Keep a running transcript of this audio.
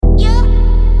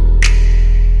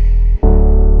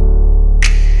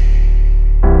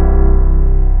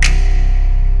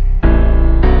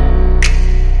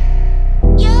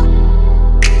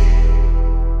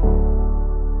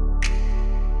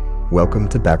welcome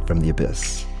to Back from the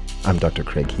Abyss. I'm Dr.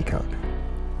 Craig Heacock.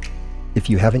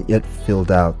 If you haven't yet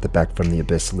filled out the Back from the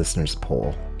Abyss listeners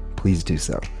poll, please do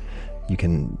so. You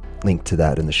can link to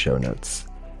that in the show notes.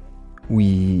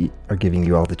 We are giving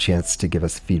you all the chance to give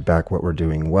us feedback, what we're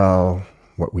doing well,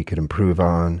 what we could improve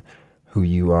on, who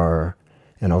you are,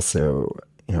 and also,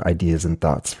 ideas and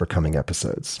thoughts for coming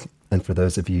episodes. And for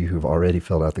those of you who've already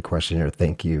filled out the questionnaire,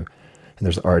 thank you. And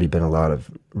there's already been a lot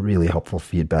of really helpful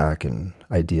feedback and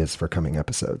ideas for coming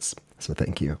episodes. So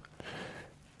thank you.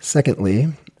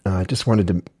 Secondly, I just wanted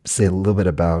to say a little bit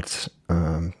about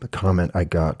the comment I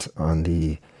got on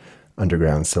the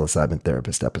Underground Psilocybin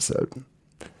Therapist episode.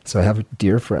 So I have a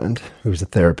dear friend who's a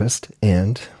therapist,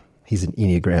 and he's an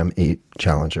Enneagram 8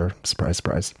 challenger. Surprise,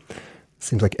 surprise.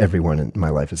 Seems like everyone in my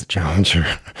life is a challenger,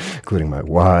 including my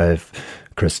wife,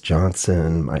 Chris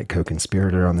Johnson, my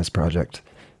co-conspirator on this project.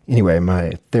 Anyway,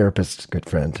 my therapist, good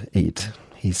friend, 8,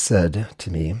 he said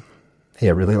to me, "Hey,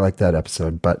 I really like that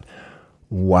episode, but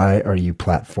why are you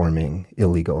platforming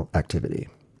illegal activity?"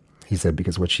 He said,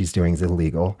 because what she's doing is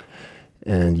illegal,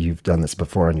 and you've done this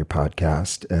before on your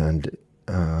podcast, and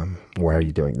why are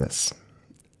you doing this?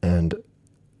 And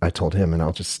I told him, and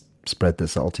I'll just spread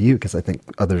this all to you because I think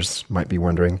others might be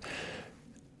wondering,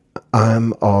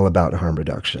 I'm all about harm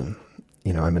reduction.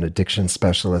 I'm an addiction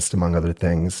specialist, among other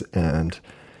things, and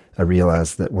I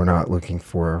realize that we're not looking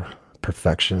for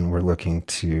perfection. We're looking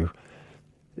to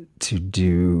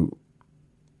do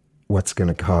what's going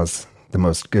to cause the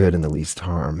most good and the least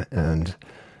harm. And,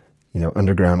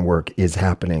 underground work is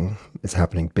happening. It's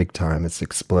happening big time. It's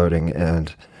exploding.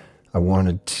 And I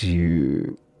wanted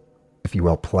to, if you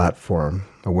will, platform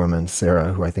a woman,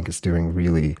 Sarah, who I think is doing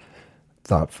really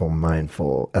thoughtful,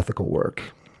 mindful, ethical work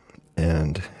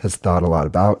and has thought a lot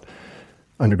about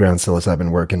underground psilocybin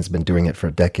work and has been doing it for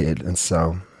a decade. And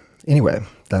so anyway,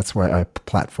 that's why I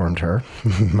platformed her,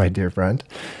 my dear friend,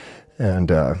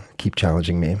 and keep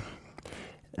challenging me.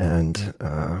 And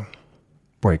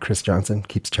Chris Johnson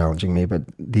keeps challenging me, but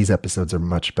these episodes are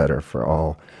much better for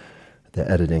all the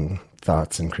editing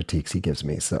thoughts and critiques he gives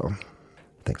me. So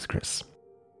thanks, Chris.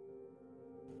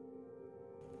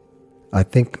 I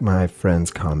think my friend's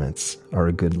comments are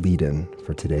a good lead-in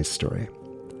for today's story.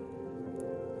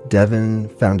 Devin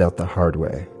found out the hard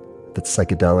way that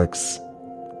psychedelics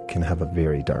can have a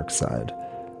very dark side.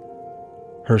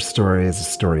 Her story is a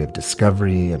story of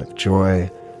discovery and of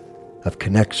joy, of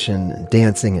connection and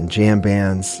dancing and jam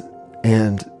bands,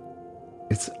 and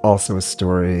it's also a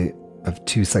story of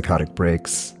 2 psychotic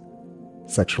breaks,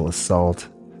 sexual assault,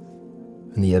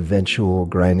 and the eventual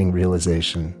grinding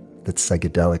realization that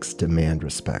psychedelics demand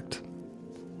respect.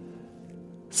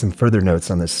 Some further notes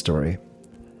on this story.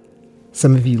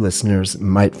 Some of you listeners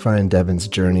might find Devin's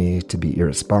journey to be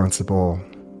irresponsible,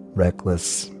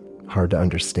 reckless, hard to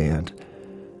understand.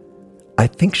 I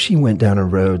think she went down a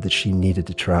road that she needed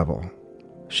to travel.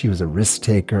 She was a risk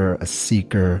taker, a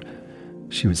seeker.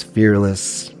 She was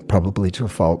fearless, probably to a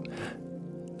fault.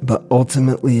 But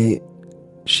ultimately,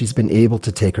 she's been able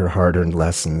to take her hard-earned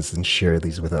lessons and share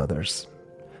these with others.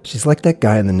 She's like that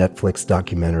guy in the Netflix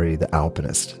documentary, The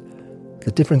Alpinist.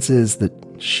 The difference is that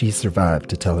she survived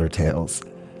to tell her tales,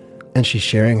 and she's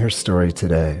sharing her story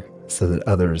today so that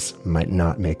others might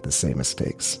not make the same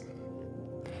mistakes.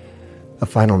 A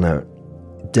final note,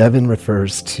 Devin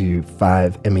refers to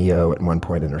 5-MeO at one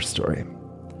point in her story.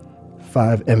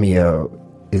 5-MeO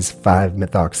is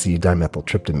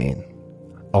 5-methoxydimethyltryptamine,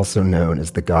 also known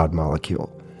as the God molecule.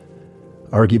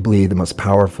 Arguably the most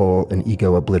powerful and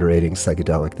ego-obliterating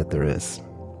psychedelic that there is.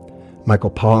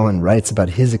 Michael Pollan writes about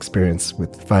his experience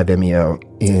with 5-MeO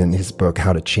in his book,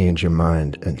 How to Change Your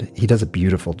Mind, and he does a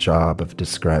beautiful job of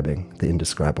describing the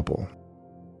indescribable.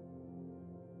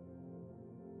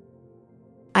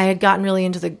 I had gotten really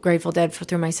into the Grateful Dead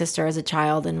through my sister as a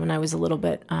child, and when I was a little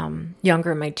bit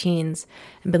younger in my teens,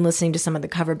 I'd been listening to some of the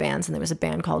cover bands, and there was a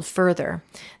band called Further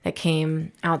that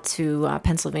came out to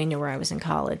Pennsylvania where I was in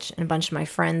college, and a bunch of my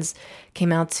friends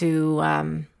came out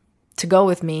to go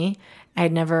with me. I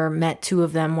had never met 2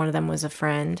 of them. One of them was a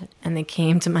friend, and they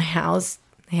came to my house.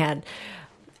 They had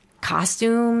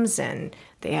costumes, and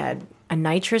they had a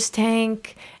nitrous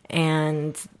tank,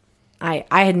 and I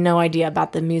had no idea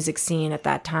about the music scene at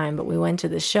that time, but we went to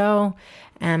the show,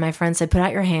 and my friend said, "Put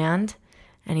out your hand."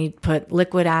 And he put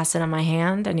liquid acid on my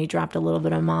hand, and he dropped a little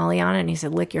bit of Molly on it, and he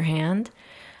said, "Lick your hand."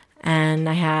 And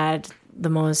I had the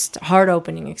most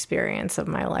heart-opening experience of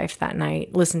my life that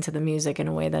night, listened to the music in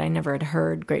a way that I never had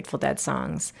heard Grateful Dead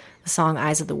songs. The song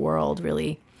Eyes of the World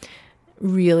really,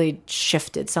 really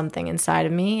shifted something inside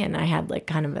of me, and I had like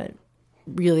kind of a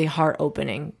really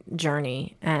heart-opening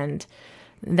journey. And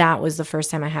that was the first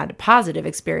time I had a positive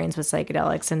experience with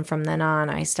psychedelics. And from then on,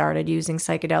 I started using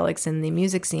psychedelics in the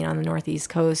music scene on the Northeast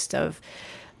coast of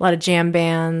a lot of jam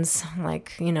bands,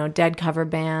 like, Dead cover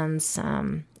bands,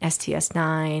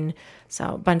 STS9.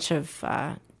 So a bunch of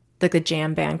like the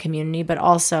jam band community, but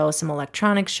also some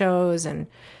electronic shows. And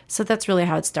so that's really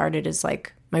how it started, is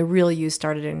like my real use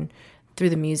started through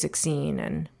the music scene.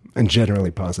 And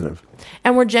generally positive.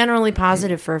 And we're generally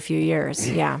positive for a few years,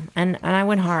 yeah. And I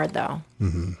went hard, though.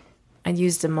 Mm-hmm. I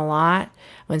used them a lot.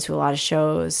 Went to a lot of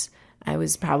shows. I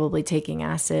was probably taking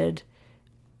acid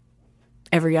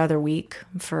every other week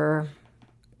for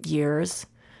years.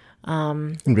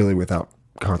 And really without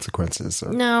consequences?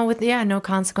 No, no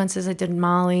consequences. I did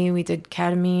Molly. We did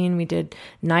ketamine. We did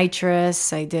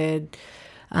nitrous. I did...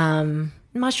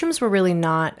 mushrooms were really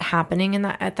not happening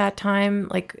at that time.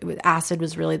 Like acid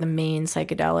was really the main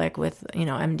psychedelic with,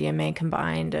 MDMA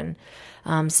combined, and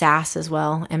SAS as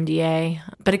well, MDA.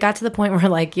 But it got to the point where,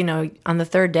 like, on the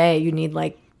third day you need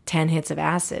like 10 hits of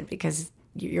acid because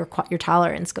your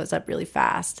tolerance goes up really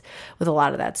fast with a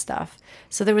lot of that stuff.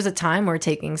 So there was a time where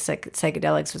taking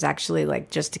psychedelics was actually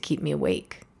like just to keep me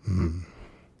awake. Mm.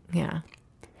 Yeah.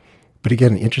 But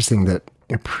again, interesting that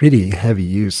a pretty heavy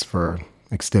use for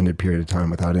extended period of time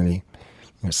without any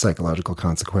psychological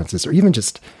consequences or even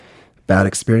just bad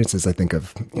experiences. I think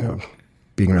of,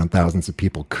 being around thousands of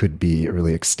people could be a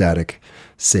really ecstatic,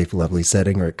 safe, lovely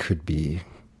setting, or it could be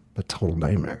a total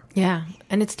nightmare. Yeah.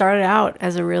 And it started out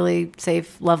as a really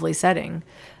safe, lovely setting.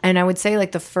 And I would say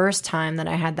like the first time that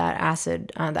I had that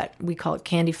acid, that we call it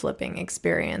candy flipping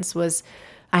experience, was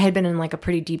I had been in like a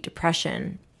pretty deep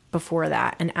depression before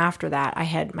that. And after that,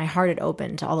 my heart had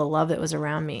opened to all the love that was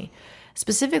around me.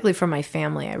 Specifically for my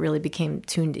family, I really became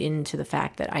tuned into the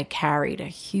fact that I carried a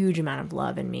huge amount of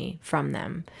love in me from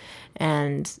them.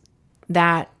 And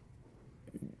that,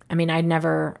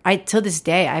 till this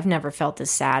day, I've never felt as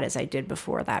sad as I did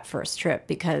before that first trip,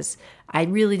 because I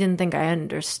really didn't think I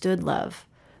understood love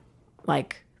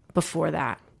like before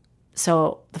that.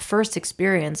 So the first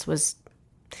experience was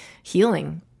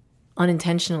healing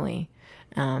unintentionally,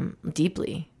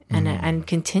 deeply. And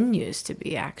continues to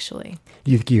be, actually.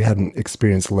 Do you think you hadn't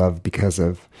experienced love because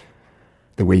of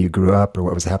the way you grew up or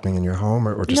what was happening in your home,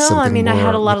 or just something more? I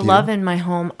had a lot of love in my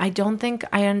home. I don't think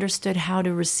I understood how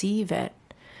to receive it.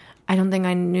 I don't think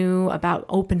I knew about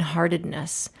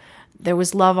open-heartedness. There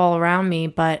was love all around me,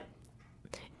 but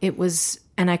it was,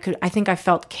 and I think I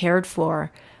felt cared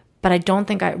for, but I don't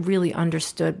think I really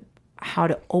understood how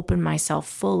to open myself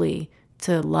fully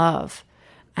to love.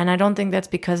 And I don't think that's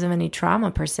because of any trauma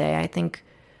per se.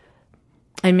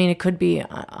 It could be,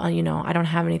 I don't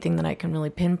have anything that I can really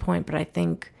pinpoint, but I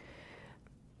think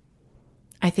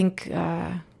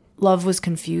love was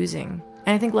confusing.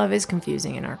 And I think love is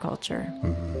confusing in our culture.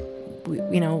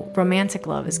 Mm-hmm. Romantic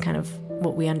love is kind of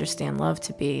what we understand love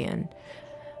to be. And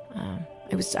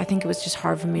I think it was just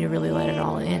hard for me to really let it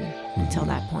all in until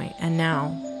that point. And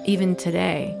now, even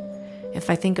today, if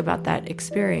I think about that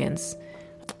experience,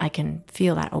 I can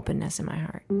feel that openness in my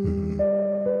heart.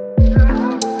 Mm-hmm.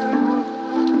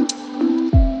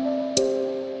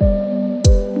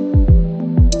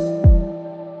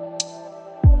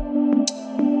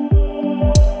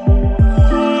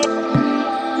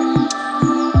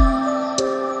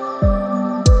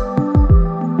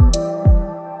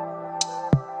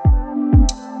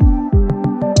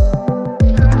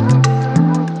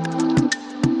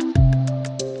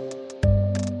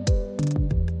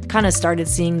 Kind of started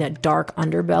seeing that dark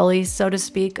underbelly, so to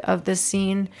speak, of this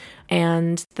scene.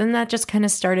 And then that just kind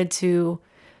of started to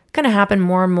kind of happen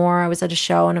more and more. I was at a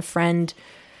show and a friend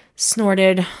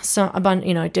snorted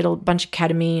did a bunch of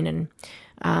ketamine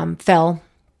and fell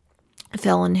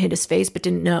and hit his face, but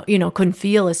didn't know, couldn't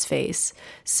feel his face.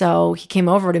 So he came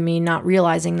over to me, not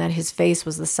realizing that his face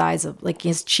was the size of like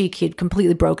his cheek. He had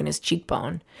completely broken his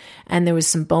cheekbone and there was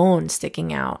some bone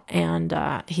sticking out, and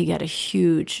he got a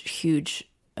huge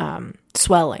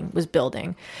swelling was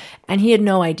building, and he had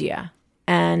no idea.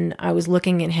 And I was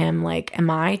looking at him like, am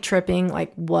I tripping?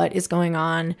 Like, what is going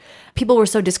on? People were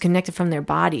so disconnected from their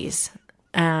bodies,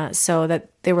 so that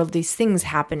there were these things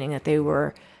happening that they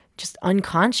were just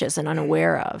unconscious and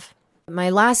unaware of.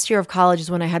 My last year of college is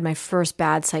when I had my first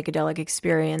bad psychedelic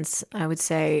experience. I would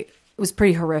say it was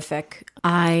pretty horrific.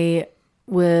 I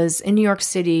was in New York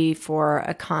City for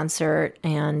a concert,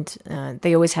 and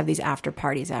they always have these after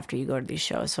parties after you go to these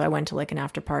shows. So I went to like an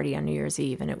after party on New Year's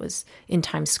Eve, and it was in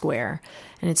Times Square,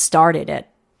 and it started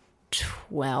at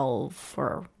 12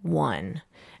 or 1,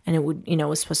 and it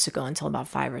was supposed to go until about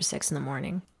 5 or 6 in the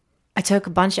morning. I took a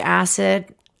bunch of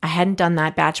acid. I hadn't done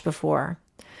that batch before,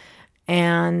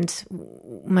 And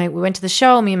we went to the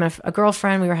show, me and a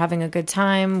girlfriend, we were having a good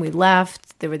time. We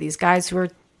left. There were these guys who were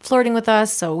flirting with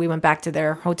us. So we went back to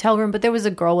their hotel room, but there was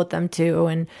a girl with them too.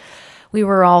 And we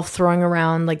were all throwing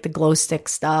around like the glow stick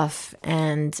stuff,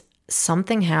 and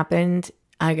something happened.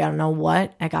 I don't know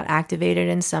what. I got activated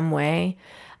in some way.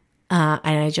 And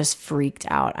I just freaked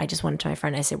out. I just went to my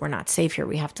friend. I said, we're not safe here.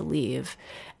 We have to leave.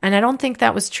 And I don't think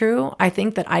that was true. I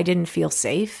think that I didn't feel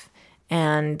safe.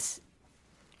 And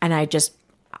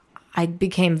I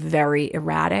became very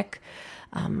erratic.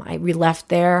 We left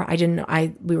there.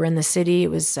 We were in the city.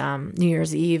 It was New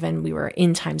Year's Eve, and we were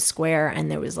in Times Square, and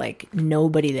there was like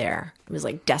nobody there. It was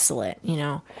like desolate,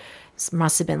 It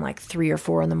must have been like 3 or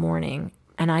 4 in the morning.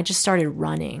 And I just started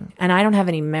running. And I don't have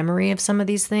any memory of some of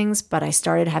these things, but I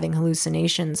started having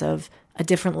hallucinations of a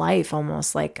different life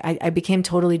almost. Like I became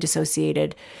totally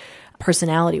dissociated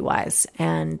personality-wise,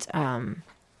 and I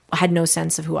had no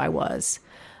sense of who I was.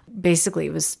 Basically,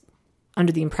 it was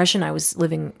under the impression I was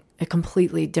living a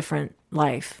completely different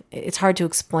life. It's hard to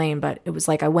explain, but it was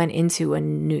like I went into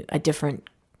a different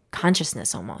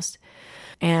consciousness almost.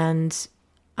 And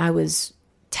I was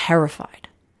terrified.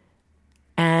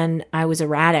 And I was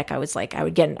erratic. I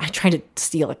tried to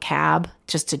steal a cab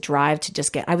just to drive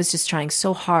I was just trying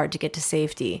so hard to get to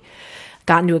safety.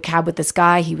 Got into a cab with this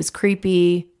guy. He was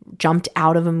creepy, jumped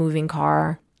out of a moving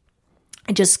car.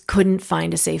 I just couldn't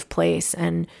find a safe place.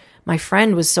 And my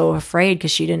friend was so afraid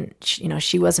because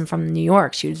she wasn't from New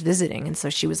York. She was visiting. And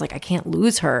so she was like, I can't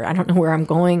lose her. I don't know where I'm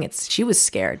going. She was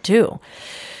scared too.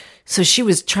 So she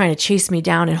was trying to chase me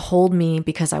down and hold me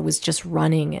because I was just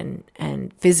running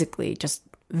and physically just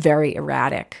very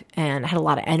erratic, and I had a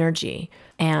lot of energy.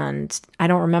 And I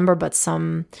don't remember, but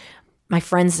my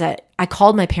friends I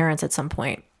called my parents at some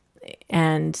point,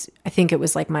 and I think it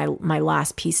was like my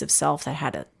last piece of self that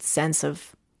had a sense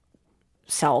of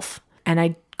self. And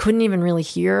I couldn't even really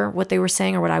hear what they were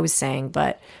saying or what I was saying,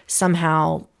 but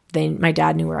somehow my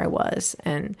dad knew where I was,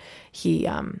 and he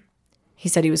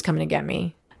said he was coming to get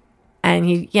me. And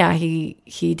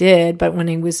he did. But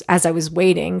as I was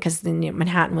waiting, because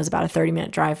Manhattan was about a 30-minute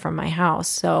drive from my house.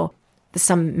 So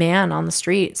some man on the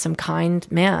street, some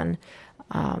kind man,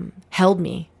 held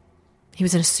me. He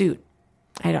was in a suit.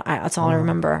 That's all I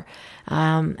remember.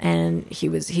 And he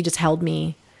just held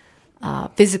me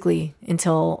physically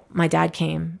until my dad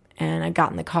came, and I got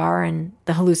in the car, and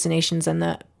the hallucinations and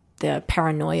the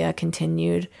paranoia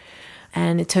continued.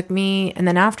 And it took me, and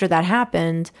then after that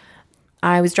happened,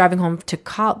 I was driving home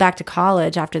back to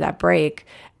college after that break,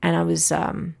 and it was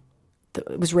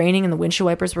raining and the windshield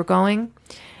wipers were going,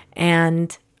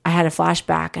 and I had a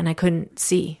flashback and I couldn't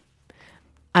see.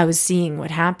 I was seeing what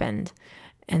happened,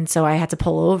 and so I had to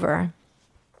pull over,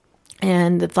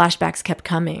 and the flashbacks kept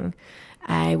coming.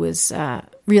 I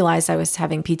realized I was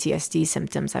having PTSD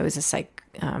symptoms. I was a psych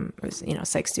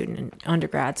student in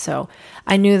undergrad. So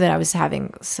I knew that I was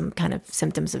having some kind of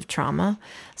symptoms of trauma.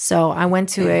 So I went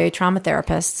to a trauma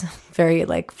therapist, very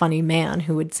funny man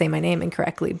who would say my name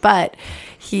incorrectly, but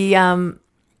he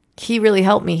really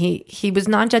helped me. He was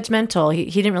non-judgmental. He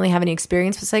didn't really have any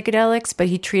experience with psychedelics, but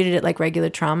he treated it like regular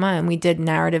trauma. And we did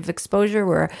narrative exposure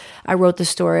where I wrote the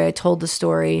story, I told the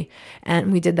story,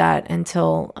 and we did that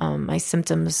until my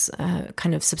symptoms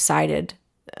kind of subsided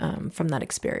from that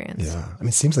experience. Yeah.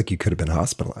 It seems like you could have been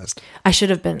hospitalized. I should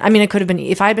have been. I could have been.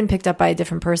 If I had been picked up by a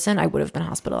different person, I would have been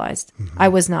hospitalized. Mm-hmm. I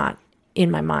was not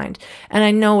in my mind. And I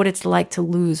know what it's like to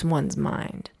lose one's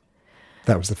mind.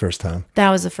 That was the first time? That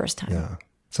was the first time. Yeah.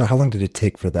 So how long did it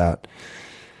take for that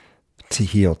to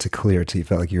heal, to clear, till you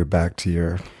felt like you were back to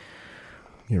your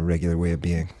regular way of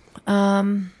being? A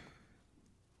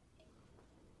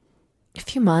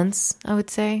few months, I would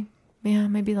say. Yeah,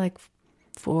 maybe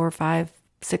 4, 5,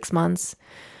 6 months.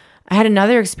 I had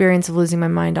another experience of losing my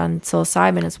mind on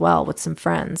psilocybin as well with some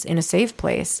friends in a safe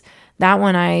place. That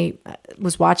one I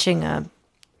was watching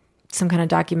some kind of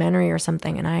documentary or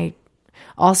something, and I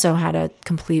also had a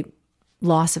complete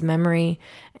loss of memory,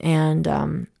 and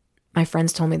my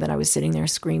friends told me that I was sitting there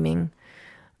screaming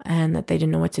and that they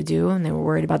didn't know what to do, and they were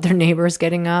worried about their neighbors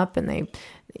getting up, and they,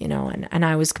 and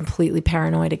I was completely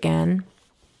paranoid again,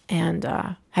 and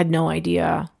had no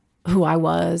idea who I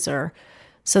was,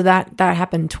 so that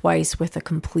happened twice with a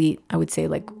complete, I would say,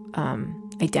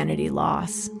 identity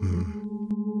loss. Mm.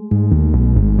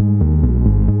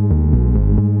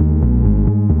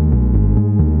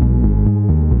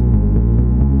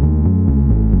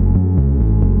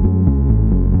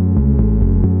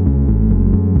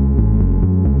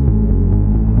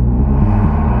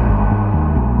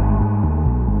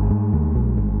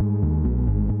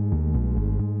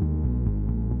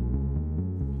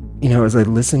 As I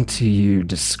listened to you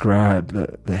describe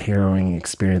the harrowing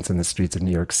experience in the streets of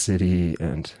New York City,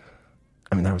 and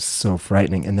I mean, that was so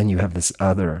frightening. And then you have this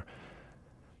other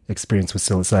experience with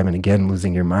psilocybin, again,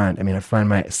 losing your mind. I mean, I find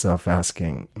myself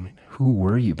asking, who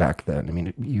were you back then? I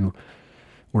mean, you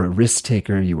were a risk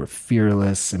taker, you were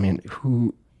fearless. I mean,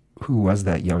 who was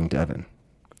that young Devin?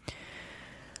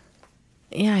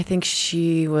 Yeah, I think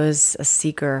she was a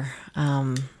seeker.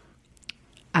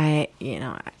 I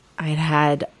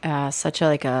had such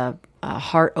a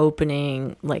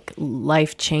heart-opening, like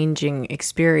life-changing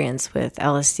experience with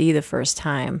LSD the first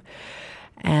time,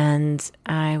 and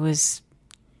I was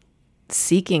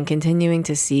continuing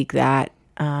to seek that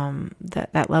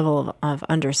that level of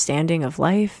understanding of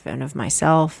life and of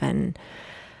myself, and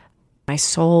my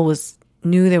soul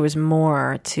knew there was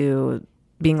more to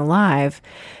being alive,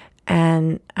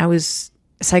 and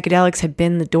psychedelics had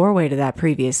been the doorway to that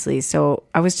previously. So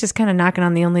I was just kind of knocking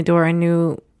on the only door I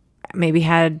knew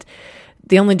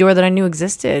the only door that I knew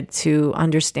existed to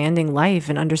understanding life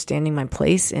and understanding my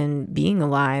place in being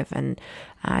alive. And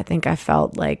I think I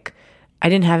felt like I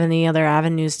didn't have any other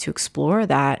avenues to explore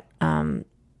that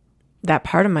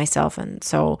part of myself. And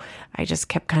so I just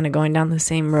kept kind of going down the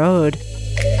same road.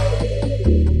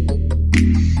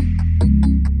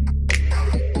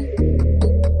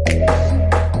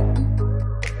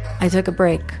 I took a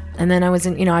break, and then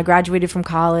I graduated from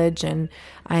college, and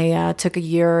I took a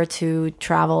year to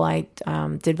travel. I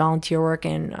did volunteer work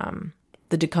in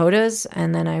the Dakotas,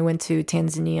 and then I went to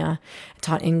Tanzania,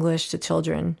 taught English to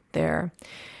children there.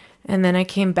 And then I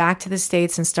came back to the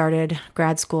States and started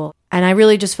grad school. And I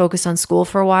really just focused on school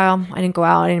for a while. I didn't go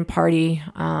out, I didn't party,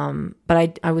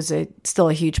 but I was still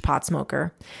a huge pot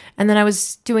smoker. And then I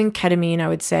was doing ketamine, I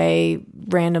would say,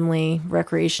 randomly,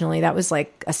 recreationally. That was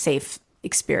like a safe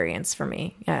experience for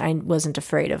me. I wasn't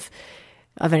afraid of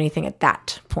anything at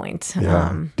that point.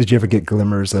 Yeah. Did you ever get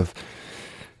glimmers of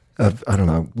I don't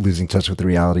know, losing touch with the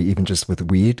reality, even just with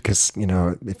weed? Because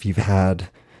if you've had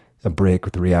a break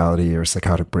with reality or a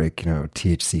psychotic break,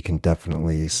 THC can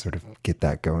definitely sort of get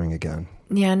that going again.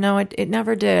 Yeah, no, it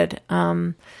never did.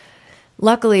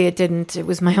 Luckily, it didn't. It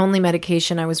was my only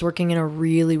medication. I was working in a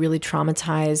really, really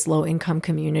traumatized low-income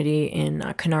community in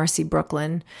Canarsie,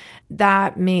 Brooklyn.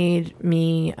 That made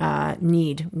me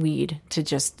need weed to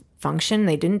just function.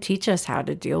 They didn't teach us how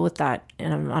to deal with that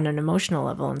on an emotional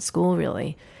level in school,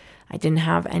 really. I didn't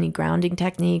have any grounding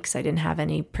techniques. I didn't have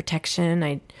any protection.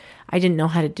 I didn't know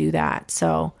how to do that.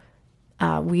 So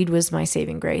weed was my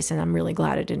saving grace, and I'm really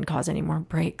glad it didn't cause any more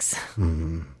breaks.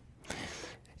 Mm-hmm.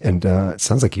 And it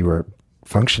sounds like you were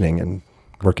functioning and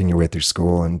working your way through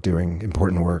school and doing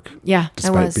important work. Yeah,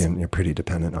 despite being pretty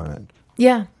dependent on it.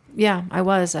 Yeah, I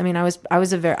was. I mean, I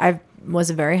was a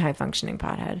very high functioning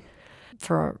pothead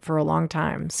for a long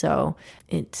time. So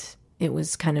it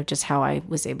was kind of just how I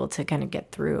was able to kind of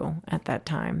get through at that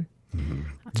time. Mm-hmm.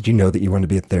 Did you know that you wanted to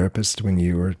be a therapist when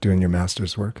you were doing your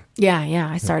master's work? Yeah.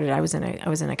 I started. I was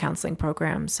in a counseling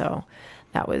program, so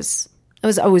it was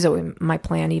always my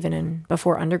plan. Even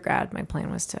before undergrad, my plan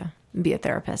was to be a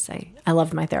therapist. I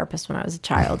loved my therapist when I was a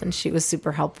child, and she was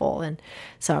super helpful. And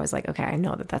so I was like, okay, I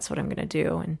know that that's what I'm going to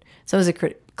do. And so it was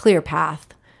a clear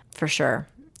path for sure.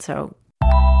 So.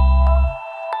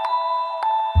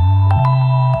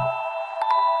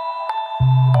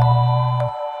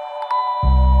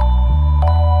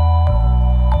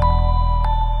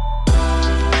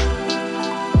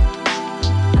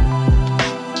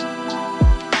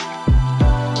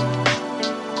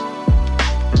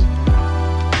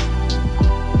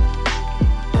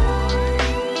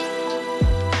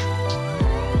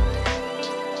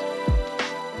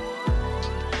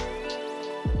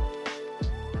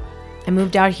 I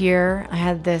moved out here. I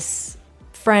had this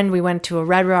friend. We went to a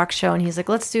Red Rock show, and he's like,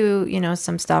 let's do,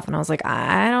 some stuff. And I was like,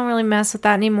 I don't really mess with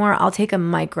that anymore. I'll take a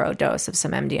micro dose of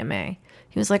some MDMA.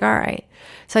 He was like, all right.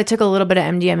 So I took a little bit of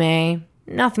MDMA.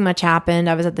 Nothing much happened.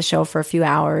 I was at the show for a few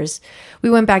hours. We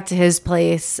went back to his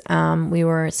place. We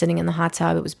were sitting in the hot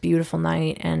tub. It was a beautiful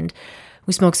night, and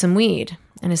we smoked some weed.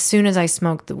 And as soon as I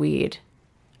smoked the weed,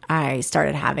 I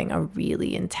started having a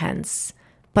really intense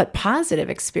but positive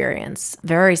experience,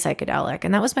 very psychedelic.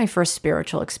 And that was my first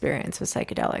spiritual experience with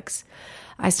psychedelics.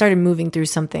 I started moving through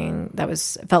something that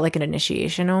felt like an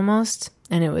initiation almost.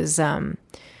 And it was,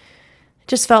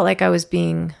 just felt like I was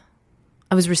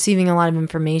receiving a lot of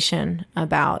information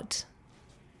about,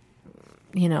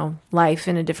 life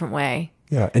in a different way.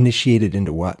 Yeah. Initiated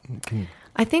into what?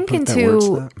 I think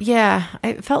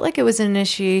I felt like it was an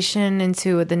initiation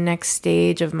into the next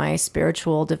stage of my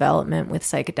spiritual development with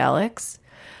psychedelics.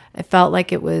 I felt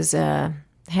like it was,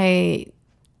 hey,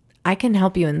 I can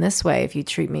help you in this way if you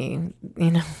treat me,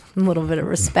 a little bit of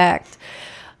respect.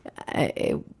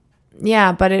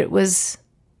 But it was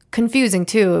confusing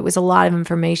too. It was a lot of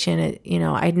information.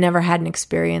 I'd never had an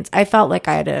experience. I felt like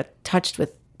I had touched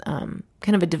with kind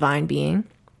of a divine being,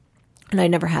 and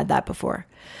I'd never had that before.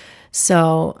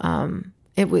 So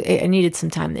I needed some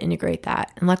time to integrate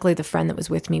that. And luckily, the friend that was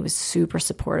with me was super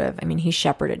supportive. I mean, he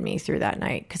shepherded me through that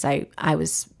night because I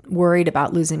was worried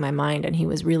about losing my mind, and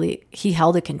he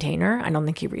held a container. I don't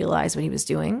think he realized what he was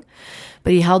doing,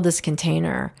 but he held this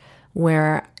container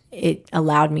where it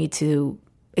allowed me to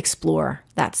explore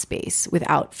that space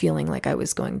without feeling like I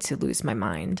was going to lose my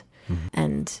mind. Mm-hmm.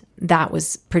 And that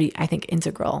was pretty, I think,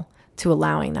 integral to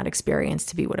allowing that experience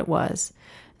to be what it was.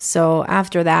 So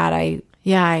after that, I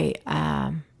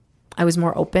was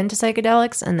more open to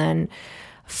psychedelics. And then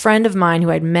a friend of mine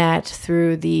who I'd met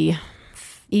through the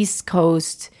East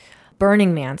Coast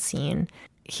Burning Man scene,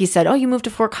 he said, "Oh, you moved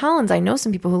to Fort Collins. I know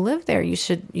some people who live there. You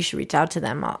should reach out to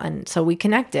them." And so we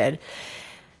connected.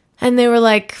 And they were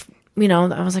like,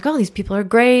 I was like, "Oh, these people are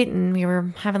great." And we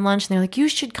were having lunch, and they're like, "You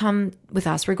should come with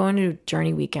us. We're going to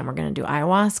Journey Weekend. We're going to do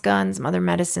ayahuasca and some other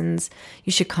medicines.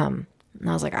 You should come." And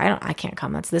I was like, I can't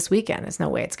come. That's this weekend. There's no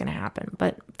way it's going to happen.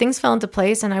 But things fell into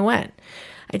place, and I went.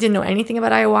 I didn't know anything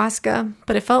about ayahuasca,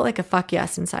 but it felt like a fuck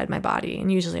yes inside my body.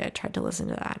 And usually I tried to listen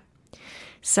to that.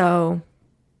 So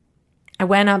I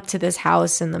went up to this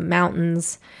house in the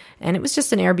mountains, and it was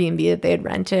just an Airbnb that they had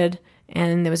rented.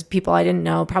 And there was people I didn't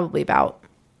know, probably about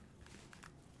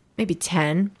maybe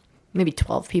 10, maybe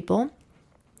 12 people.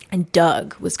 And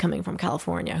Doug was coming from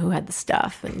California, who had the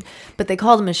stuff. But they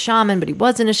called him a shaman, but he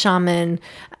wasn't a shaman.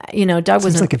 Doug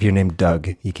was... Seems like if you're named Doug,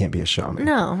 you can't be a shaman.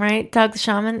 No, right? Doug the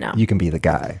shaman? No. You can be the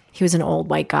guy. He was an old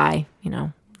white guy,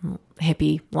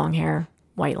 hippie, long hair,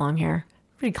 white long hair.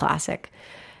 Pretty classic.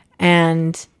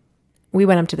 And we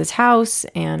went up to this house,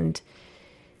 and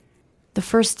the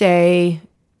first day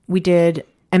we did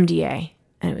MDA.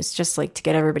 And it was just like to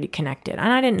get everybody connected.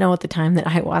 And I didn't know at the time that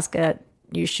ayahuasca...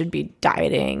 you should be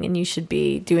dieting and you should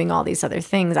be doing all these other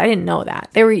things. I didn't know that.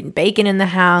 They were eating bacon in the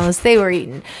house. They were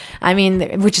eating,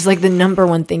 which is like the number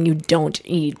one thing you don't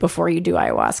eat before you do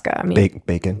ayahuasca.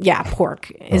 Bacon? Yeah,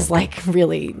 pork is like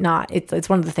really not, it's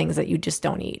one of the things that you just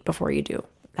don't eat before you do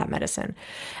that medicine.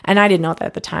 And I didn't know that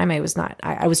at the time. I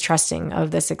was trusting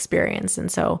of this experience. And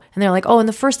they're like, "Oh, and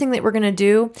the first thing that we're going to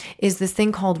do is this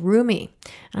thing called Rumi."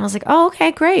 And I was like, "Oh, okay,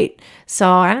 great."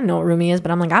 So I don't know what Rumi is,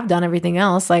 but I'm like, I've done everything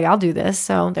else. Like, I'll do this.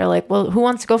 So they're like, "Well, who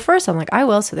wants to go first?" I'm like, "I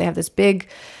will." So they have this big,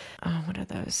 what are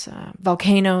those?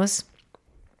 Volcanoes,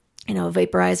 a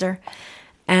vaporizer.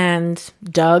 And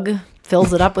Doug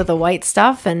fills it up with the white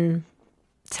stuff and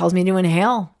tells me to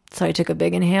inhale. So I took a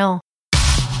big inhale.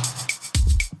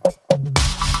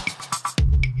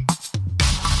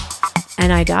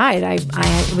 And I died.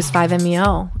 It was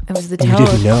 5-MeO. It was the toad. You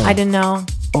didn't know? I didn't know.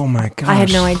 Oh my gosh. I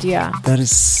had no idea. That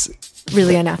is...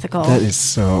 really unethical. That is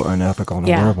so unethical and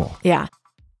horrible. Yeah.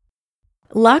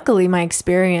 Luckily, my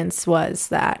experience was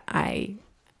that I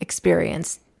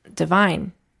experienced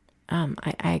divine.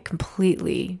 I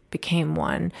completely became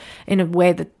one in a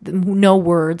way that no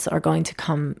words are going to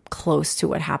come close to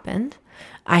what happened.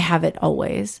 I have it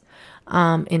always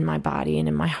in my body and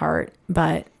in my heart,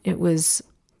 but it was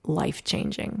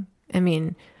life-changing.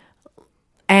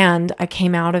 And I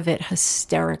came out of it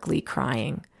hysterically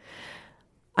crying.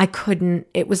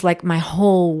 It was like my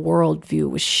whole worldview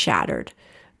was shattered.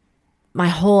 My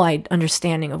whole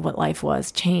understanding of what life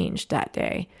was changed that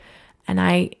day.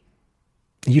 And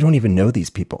you don't even know these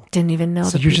people. Didn't even know.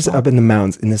 So you're just up in the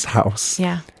mountains in this house.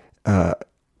 Yeah.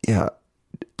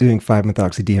 Doing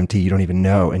 5-methoxy-DMT you don't even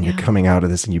know, and you're coming out of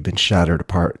this and you've been shattered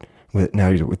apart. Now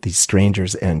you're with these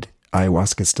strangers, and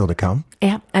ayahuasca is still to come?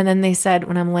 Yeah. And then they said,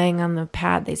 when I'm laying on the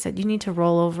pad, they said, "You need to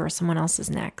roll over. Someone else is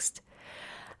next."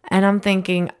 And I'm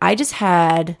thinking, I just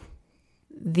had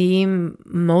the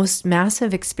most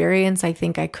massive experience I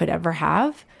think I could ever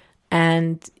have.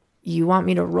 And you want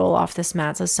me to roll off this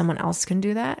mat so someone else can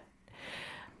do that?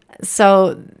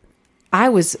 So I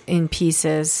was in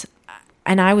pieces,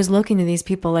 and I was looking to these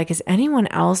people like, is anyone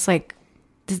else like,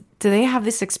 do they have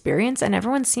this experience? And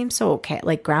everyone seemed so okay,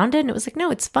 like grounded. And it was like,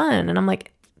 no, it's fun. And I'm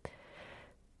like,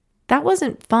 that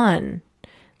wasn't fun.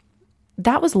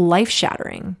 That was life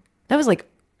shattering. That was like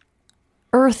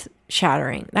earth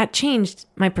shattering. That changed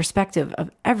my perspective of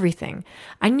everything.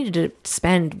 I needed to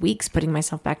spend weeks putting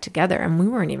myself back together, and we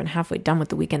weren't even halfway done with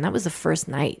the weekend. That was the first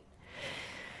night.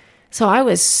 So I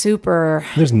was super...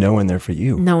 There's no one there for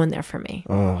you. No one there for me.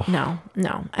 Oh. No.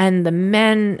 And the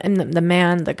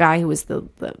the guy who was the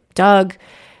Doug,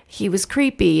 he was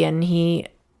creepy, and he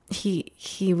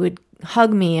would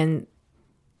hug me, and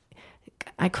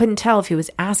I couldn't tell if he was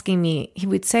asking me. He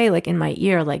would say like in my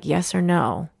ear, like yes or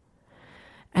no.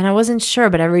 And I wasn't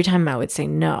sure, but every time I would say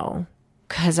no,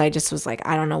 because I just was like,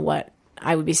 I don't know what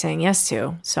I would be saying yes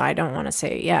to. So I don't want to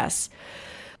say yes.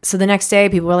 So the next day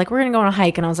people were like, we're going to go on a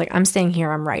hike. And I was like, I'm staying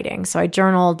here. I'm writing. So I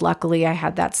journaled. Luckily I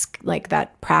had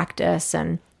that practice,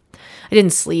 and I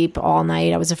didn't sleep all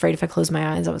night. I was afraid if I closed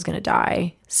my eyes, I was going to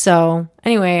die. So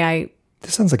anyway,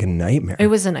 This sounds like a nightmare. it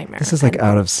was a nightmare. This is like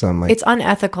out of some like It's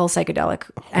unethical psychedelic.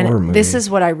 horror And this movie. is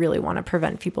what I really want to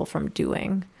prevent people from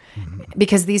doing.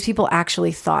 Because these people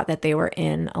actually thought that they were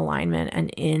in alignment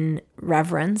and in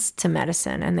reverence to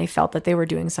medicine, and they felt that they were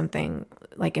doing something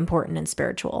like important and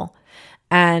spiritual.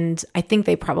 And I think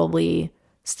they probably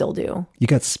still do. you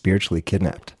got spiritually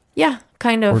kidnapped Yeah,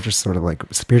 kind of. or just sort of like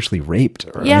spiritually raped.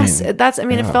 Or, Yes, I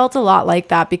mean, it felt a lot like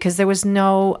that, because there was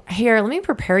no, here, let me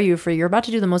prepare you for, you're about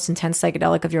to do the most intense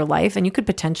psychedelic of your life, and you could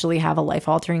potentially have a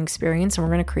life-altering experience, and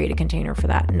we're going to create a container for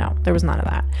that. No, there was none of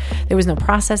that. There was no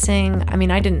processing. I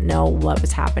mean, I didn't know what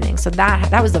was happening. So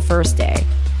that was the first day.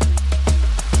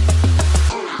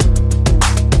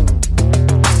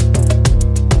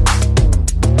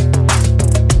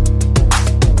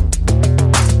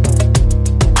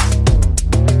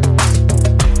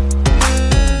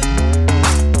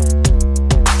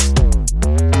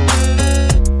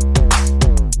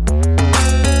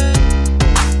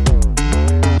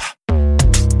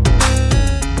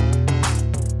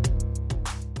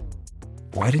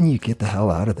 why didn't you get the hell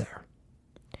out of there?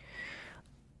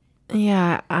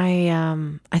 Yeah,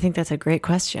 I think that's a great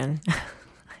question.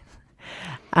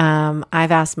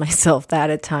 I've asked myself that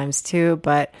at times too,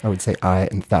 but I would say I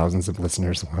and thousands of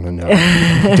listeners want to know,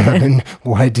 Devin,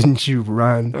 why didn't you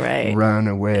run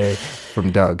away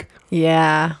from Doug?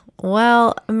 yeah.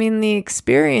 Well, I mean, the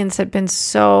experience had been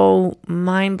so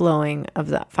mind-blowing of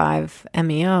that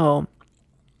 5-MeO.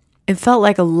 It felt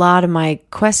like a lot of my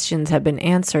questions had been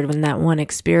answered in that one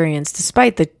experience.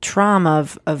 Despite the trauma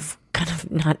of kind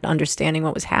of not understanding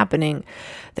what was happening,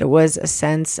 there was a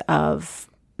sense of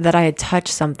that I had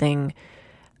touched something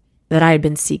that I had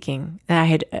been seeking, that I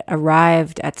had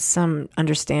arrived at some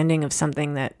understanding of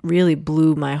something that really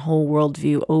blew my whole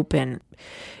worldview open.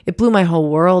 It blew my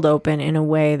whole world open in a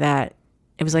way that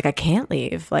it was like, I can't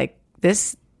leave. Like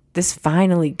this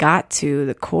finally got to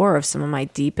the core of some of my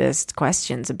deepest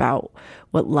questions about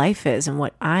what life is and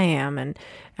what I am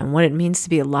and what it means to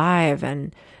be alive.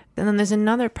 And then there's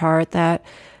another part that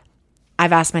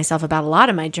I've asked myself about a lot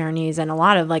of my journeys and a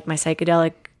lot of like my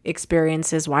psychedelic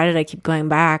experiences. Why did I keep going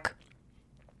back?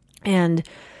 And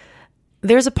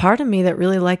there's a part of me that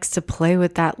really likes to play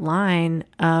with that line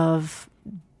of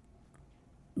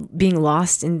being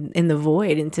lost in the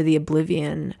void, into the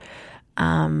oblivion.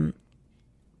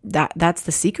 That's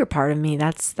the seeker part of me.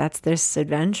 That's this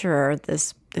adventurer,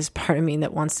 this part of me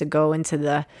that wants to go into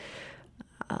the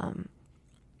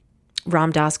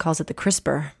Ram Dass calls it the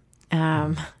CRISPR,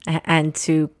 and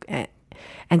to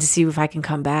see if I can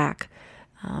come back.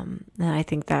 And I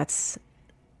think there's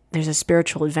a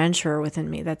spiritual adventurer within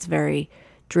me that's very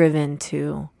driven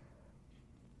to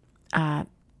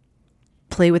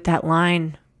play with that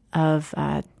line of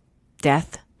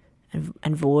death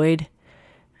and void,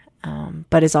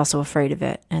 but is also afraid of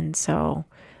it. And so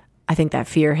I think that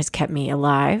fear has kept me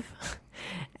alive.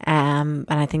 And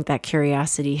I think that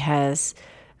curiosity has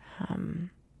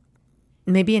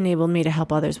maybe enabled me to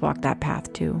help others walk that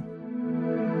path too.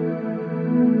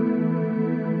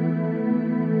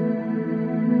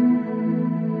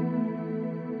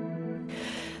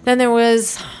 Then there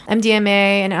was MDMA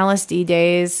and LSD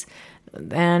days,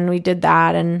 and we did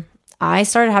that, and I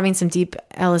started having some deep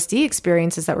LSD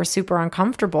experiences that were super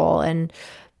uncomfortable and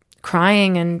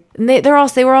crying, and they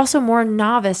were also more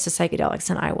novice to psychedelics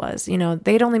than I was. You know,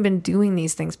 they'd only been doing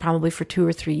these things probably for 2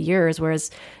 or 3 years, whereas,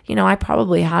 you know, I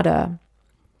probably had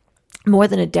more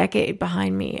than a decade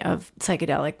behind me of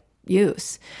psychedelic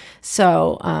use.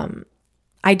 So,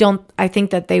 I think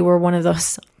that they were one of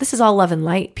those, this is all love and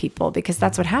light people, because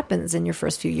that's what happens in your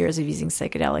first few years of using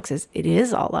psychedelics is it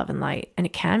is all love and light, and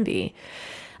it can be.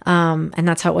 And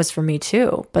that's how it was for me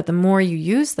too. But the more you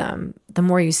use them, the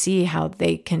more you see how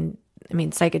they can, I mean,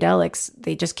 psychedelics,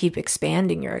 they just keep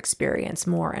expanding your experience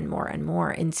more and more and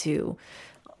more into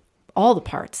all the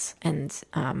parts, and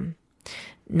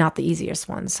not the easiest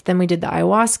ones. Then we did the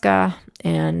ayahuasca,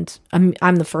 and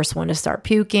I'm the first one to start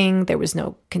puking. There was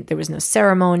no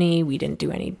ceremony. We didn't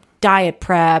do any diet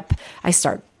prep. I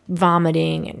start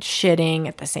vomiting and shitting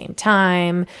at the same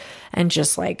time, and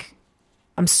just like,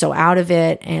 I'm so out of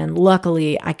it. And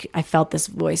luckily I felt this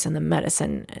voice in the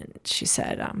medicine, and she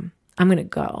said, I'm going to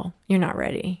go. You're not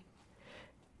ready.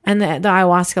 And the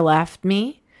ayahuasca left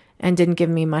me, and didn't give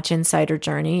me much insight or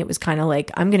journey. It was kind of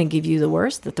like, I'm going to give you the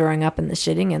worst, the throwing up and the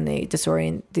shitting and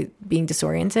the being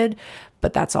disoriented,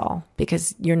 but that's all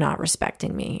because you're not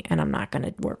respecting me and I'm not going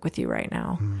to work with you right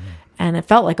now. And it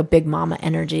felt like a big mama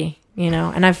energy,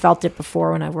 and I've felt it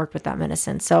before when I've worked with that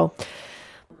medicine. So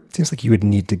it seems like you would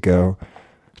need to go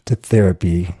to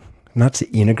therapy, not to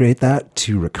integrate that,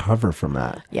 to recover from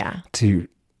that. Yeah. To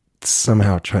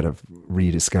somehow try to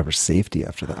rediscover safety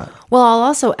after that. Well, I'll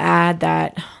also add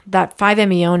that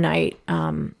 5-MeO night,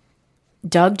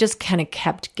 Doug just kind of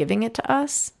kept giving it to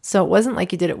us. So it wasn't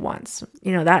like you did it once.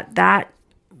 That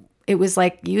it was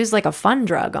like used like a fun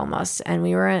drug almost. And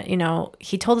we were,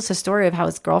 he told us a story of how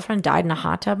his girlfriend died in a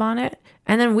hot tub on it.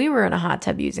 And then we were in a hot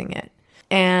tub using it.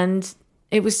 And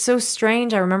it was so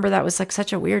strange. I remember that was like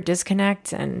such a weird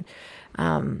disconnect. And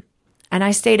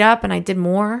I stayed up and I did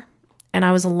more. And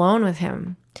I was alone with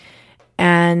him.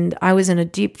 And I was in a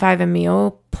deep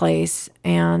 5-MeO place.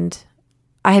 And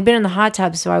I had been in the hot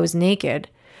tub, so I was naked.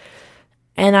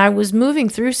 And I was moving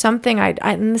through something.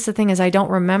 And this is the thing is I don't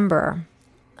remember.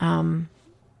 But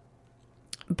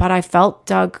I felt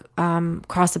Doug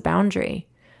cross a boundary.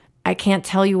 I can't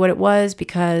tell you what it was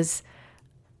because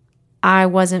I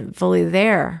wasn't fully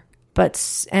there.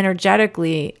 But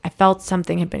energetically, I felt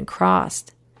something had been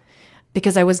crossed.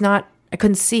 Because I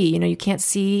couldn't see, you can't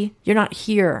see, you're not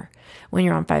here when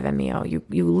you're on 5-MeO,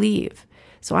 you leave.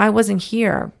 So I wasn't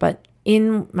here, but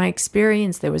in my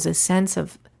experience, there was a sense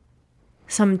of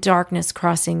some darkness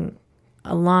crossing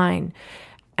a line.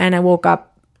 And I woke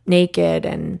up naked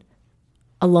and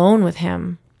alone with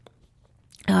him.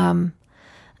 And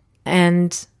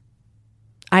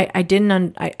I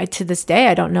didn't, to this day,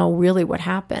 I don't know really what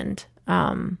happened.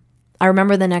 I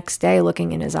remember the next day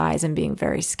looking in his eyes and being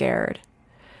very scared.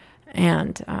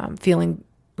 And feeling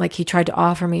like he tried to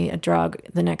offer me a drug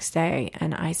the next day.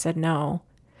 And I said no.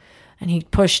 And he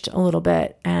pushed a little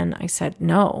bit. And I said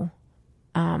no.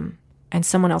 And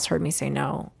someone else heard me say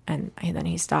no. And then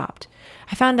he stopped.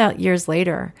 I found out years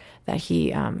later that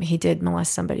he did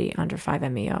molest somebody under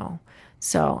 5-MeO.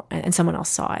 So, and someone else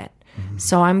saw it. Mm-hmm.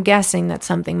 So I'm guessing that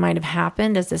something might have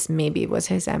happened as this maybe was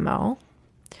his MO.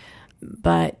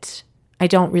 But I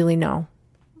don't really know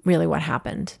what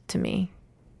happened to me.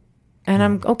 And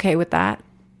I'm okay with that.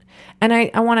 And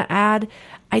I want to add,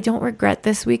 I don't regret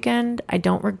this weekend. I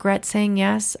don't regret saying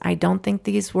yes. I don't think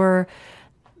these were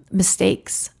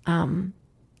mistakes.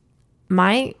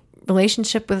 My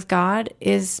relationship with God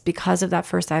is because of that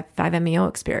first 5-MeO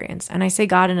experience. And I say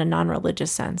God in a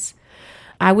non-religious sense.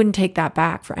 I wouldn't take that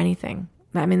back for anything.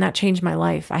 I mean, that changed my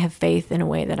life. I have faith in a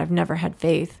way that I've never had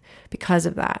faith because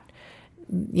of that.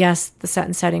 Yes, the set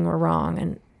and setting were wrong,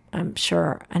 and I'm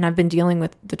sure, and I've been dealing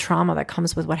with the trauma that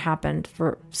comes with what happened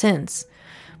since,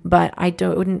 but I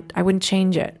wouldn't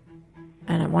change it.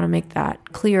 And I want to make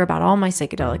that clear about all my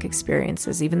psychedelic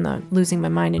experiences, even though losing my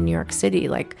mind in New York City,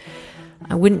 like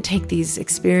I wouldn't take these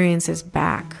experiences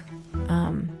back.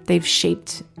 They've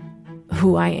shaped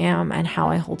who I am and how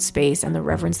I hold space and the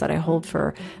reverence that I hold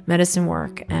for medicine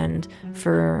work and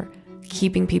for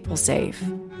keeping people safe.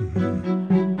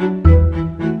 Mm-hmm.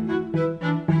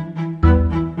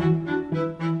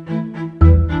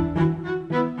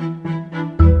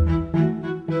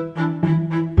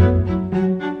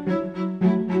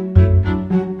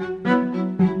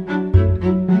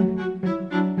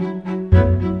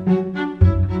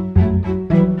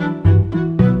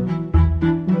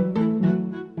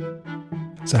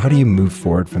 So how do you move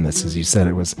forward from this? As you said,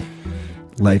 it was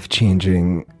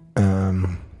life-changing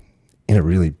in a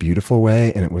really beautiful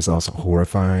way, and it was also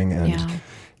horrifying, and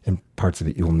in parts of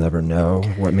it you'll never know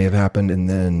what may have happened. And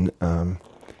then,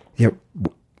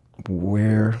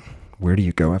 where do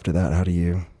you go after that? How do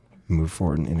you move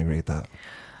forward and integrate that?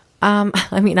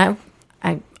 I mean, I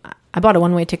bought a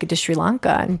one-way ticket to Sri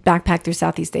Lanka and backpacked through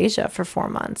Southeast Asia for 4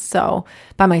 months, so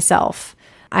by myself.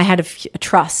 I had a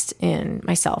trust in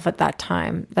myself at that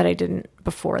time that I didn't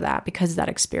before that because of that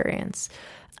experience.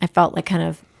 I felt like kind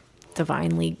of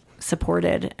divinely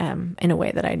supported in a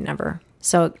way that I'd never.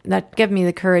 So that gave me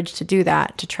the courage to do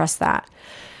that, to trust that.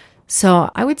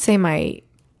 So I would say my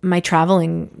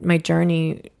traveling, my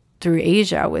journey through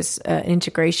Asia was an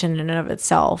integration in and of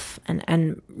itself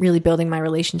and really building my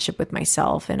relationship with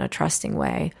myself in a trusting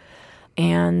way.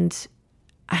 And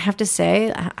I have to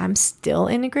say, I'm still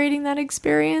integrating that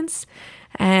experience.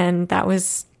 And that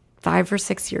was 5 or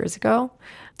 6 years ago.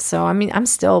 So, I mean, I'm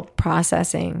still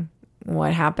processing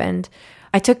what happened.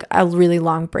 I took a really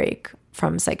long break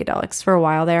from psychedelics for a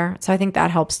while there. So I think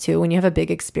that helps too. When you have a big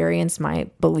experience, my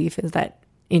belief is that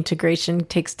integration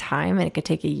takes time and it could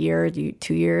take a year,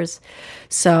 2 years.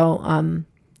 So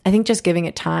I think just giving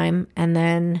it time and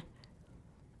then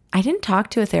I didn't talk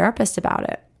to a therapist about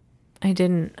it. I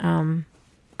didn't.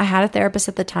 I had a therapist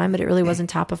at the time, but it really wasn't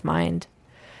top of mind.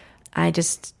 I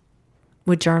just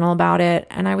would journal about it,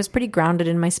 and I was pretty grounded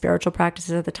in my spiritual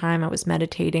practices at the time. I was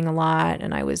meditating a lot,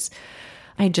 and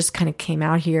I just kind of came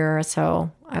out here,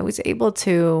 so I was able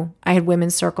to. I had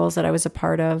women's circles that I was a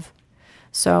part of,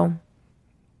 so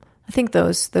I think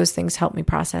those things helped me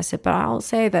process it. But I'll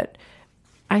say that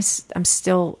I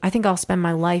think I'll spend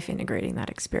my life integrating that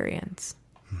experience.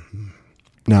 Mm-hmm.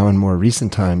 Now, in more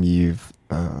recent time, you've,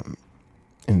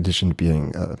 in addition to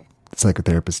being a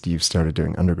psychotherapist, you've started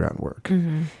doing underground work.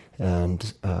 Mm-hmm.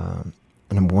 And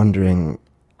I'm wondering,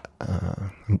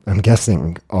 I'm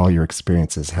guessing all your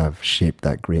experiences have shaped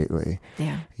that greatly.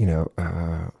 Yeah.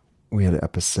 We had an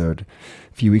episode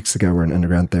a few weeks ago where an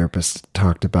underground therapist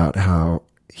talked about how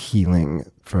healing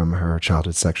from her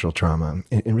childhood sexual trauma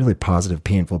in really positive,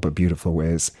 painful, but beautiful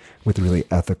ways with really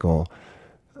ethical,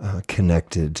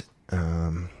 connected,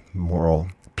 moral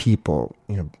people,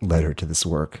 led her to this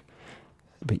work.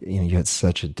 But, you had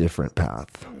such a different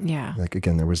path. Yeah. Like,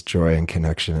 again, there was joy and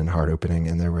connection and heart opening,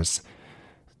 and there was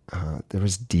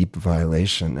deep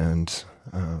violation and,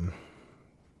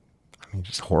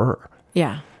 just horror.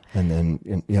 Yeah. And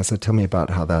then, so tell me about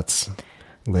how that's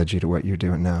led you to what you're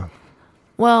doing now.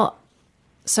 Well,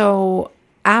 so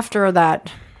after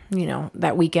that,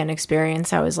 that weekend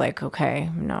experience, I was like, okay,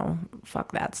 no,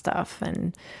 fuck that stuff.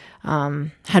 And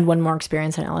had one more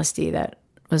experience in LSD that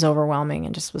was overwhelming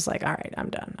and just was like, all right, I'm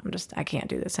done. I can't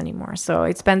do this anymore. So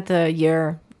I spent the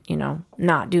year,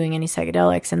 not doing any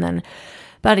psychedelics. And then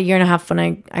about a year and a half when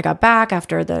I got back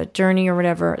after the journey or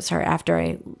whatever, after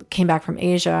I came back from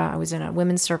Asia, I was in a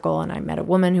women's circle and I met a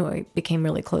woman who I became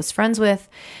really close friends with.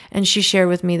 And she shared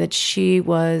with me that she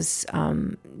was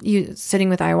sitting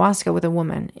with ayahuasca with a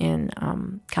woman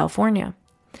in California.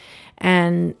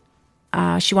 And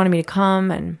she wanted me to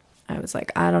come, and I was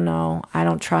like, I don't know. I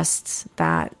don't trust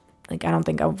that. Like, I don't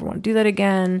think I ever want to do that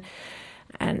again.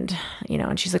 And,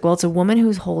 and she's like, well, it's a woman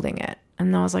who's holding it.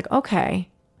 And I was like, okay.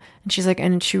 And she's like,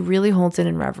 and she really holds it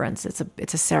in reverence.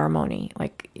 It's a ceremony.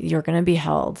 Like, you're going to be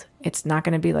held. It's not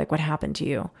going to be like what happened to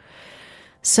you.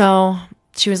 So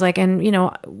she was like, and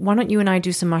why don't you and I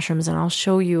do some mushrooms, and I'll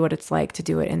show you what it's like to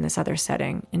do it in this other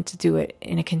setting and to do it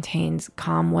in a contained,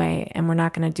 calm way. And we're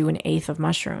not going to do 1/8 of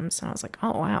mushrooms. And I was like,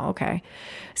 oh, wow. Okay.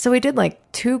 So we did like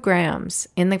 2 grams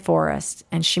in the forest,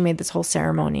 and she made this whole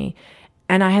ceremony.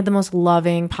 And I had the most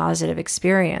loving, positive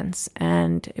experience,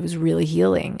 and it was really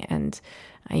healing. And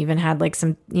I even had like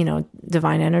some,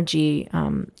 divine energy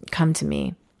come to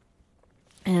me.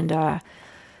 And I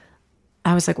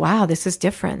was like, wow, this is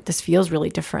different. This feels really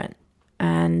different.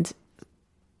 And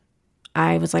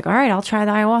I was like, all right, I'll try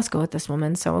the ayahuasca with this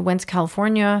woman. So I went to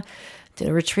California, did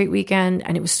a retreat weekend,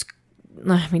 and it was,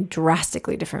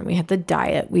 drastically different. We had the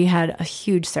diet. We had a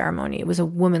huge ceremony. It was a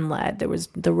woman-led. There was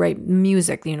the right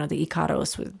music, the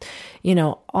Icaros, with,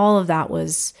 all of that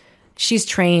was, she's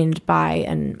trained by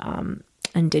an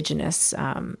indigenous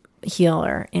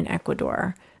healer in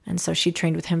Ecuador. And so she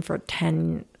trained with him for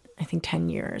 10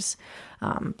 years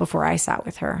before I sat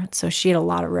with her. So she had a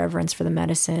lot of reverence for the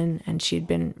medicine, and she'd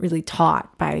been really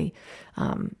taught by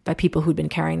people who'd been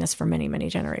carrying this for many, many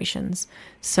generations.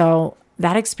 So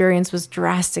that experience was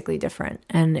drastically different,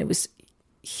 and it was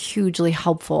hugely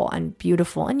helpful and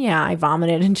beautiful. And yeah, I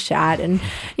vomited and shat and,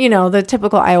 the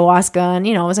typical ayahuasca, and,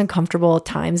 I was uncomfortable at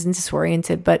times and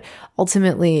disoriented, but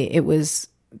ultimately it was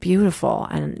beautiful.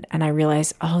 And I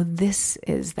realized, oh, this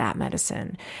is that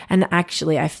medicine. And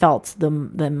actually I felt the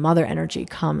mother energy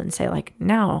come and say like,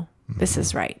 no, this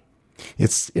is right.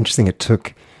 It's interesting. It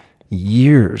took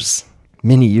years,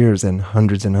 many years, and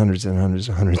hundreds and hundreds and hundreds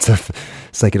and hundreds of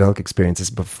psychedelic experiences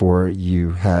before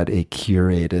you had a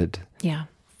curated,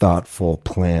 thoughtful,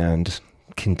 planned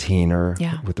container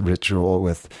with ritual,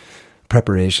 with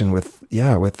preparation, with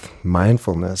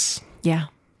mindfulness. Yeah.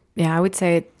 I would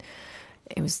say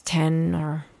it was 10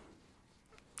 or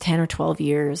 12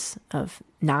 years of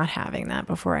not having that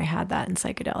before I had that in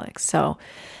psychedelics. So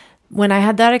when I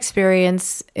had that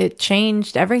experience, it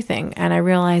changed everything. And I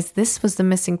realized this was the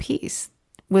missing piece,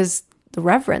 was the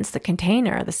reverence, the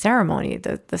container, the ceremony,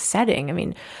 the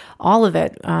setting. All of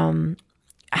it,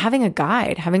 having a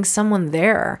guide, having someone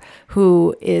there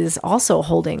who is also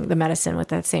holding the medicine with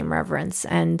that same reverence,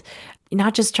 and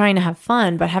not just trying to have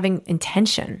fun, but having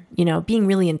intention, being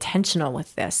really intentional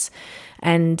with this.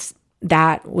 And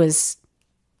that was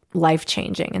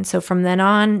life-changing. And so from then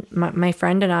on, my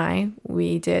friend and I,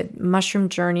 we did mushroom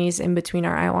journeys in between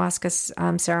our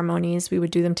ayahuasca ceremonies. We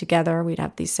would do them together. We'd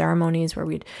have these ceremonies where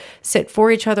we'd sit for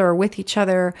each other or with each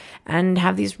other and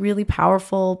have these really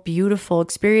powerful, beautiful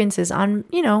experiences on,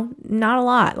 not a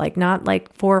lot, like not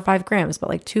like 4 or 5 grams, but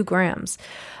like 2 grams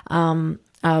of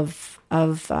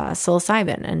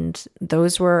psilocybin. And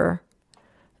those were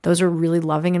really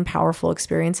loving and powerful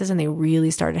experiences, and they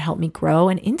really started to help me grow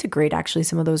and integrate actually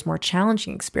some of those more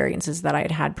challenging experiences that I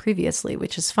had had previously,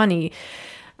 which is funny.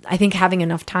 I think having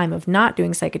enough time of not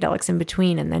doing psychedelics in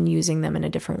between and then using them in a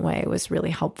different way was really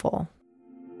helpful.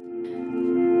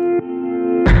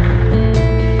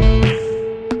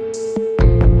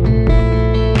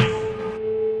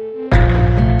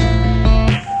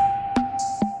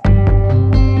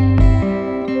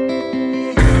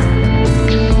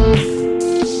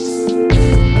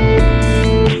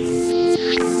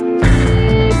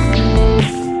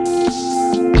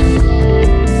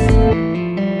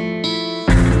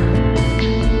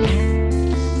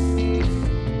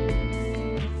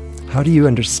 How do you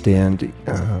understand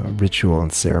ritual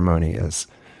and ceremony as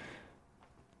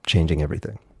changing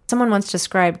everything? Someone once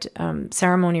described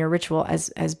ceremony or ritual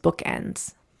as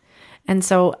bookends. And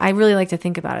so I really like to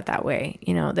think about it that way,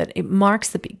 that it marks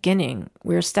the beginning.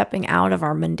 We're stepping out of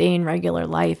our mundane, regular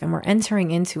life, and we're entering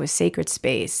into a sacred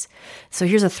space. So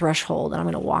here's a threshold, and I'm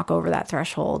going to walk over that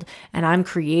threshold, and I'm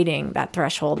creating that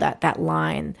threshold, that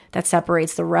line that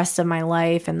separates the rest of my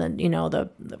life and the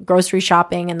grocery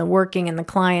shopping and the working and the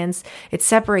clients. It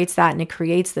separates that, and it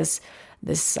creates this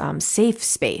safe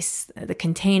space, the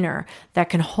container that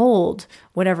can hold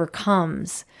whatever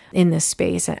comes in this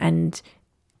space. And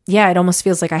yeah, it almost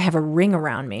feels like I have a ring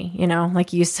around me,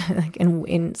 like you used to, like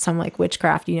in some like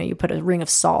witchcraft, you put a ring of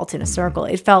salt in a circle.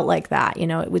 It felt like that,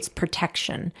 it was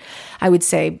protection. I would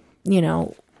say,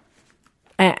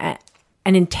 an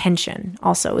intention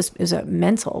also is a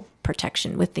mental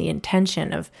protection with the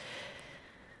intention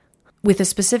with a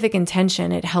specific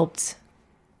intention. It helped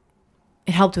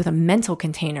with a mental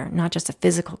container, not just a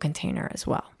physical container as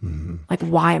well. Mm-hmm. Like,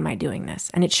 why am I doing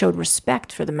this? And it showed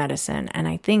respect for the medicine. And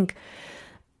I think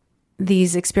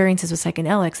these experiences with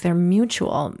psychedelics, they're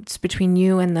mutual. It's between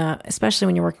you and especially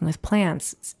when you're working with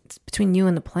plants, it's between you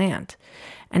and the plant,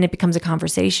 and it becomes a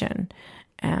conversation.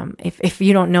 If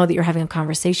you don't know that you're having a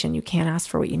conversation, you can't ask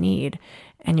for what you need,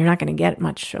 and you're not going to get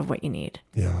much of what you need.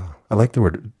 Yeah. I like the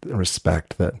word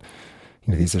respect, that,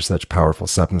 these are such powerful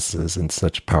substances and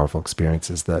such powerful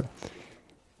experiences that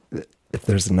if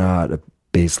there's not a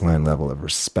baseline level of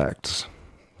respect,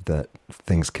 that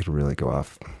things could really go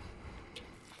off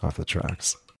the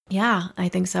tracks. Yeah, I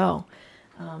think so.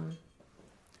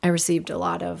 I received a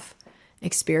lot of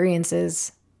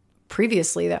experiences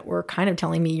previously that were kind of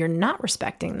telling me, you're not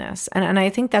respecting this. And I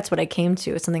think that's what I came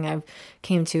to. It's something I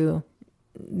came to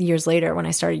years later when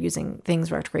I started using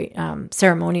things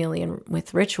ceremonially and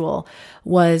with ritual,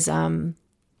 was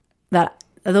that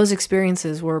those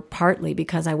experiences were partly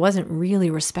because I wasn't really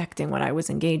respecting what I was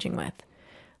engaging with.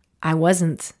 I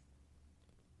wasn't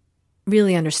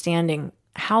really understanding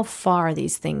how far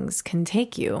these things can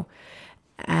take you.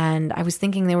 And I was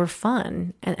thinking they were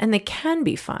fun, and they can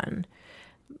be fun,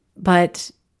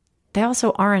 but they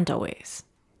also aren't always.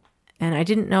 And I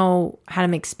didn't know how to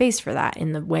make space for that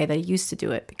in the way that I used to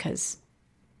do it, because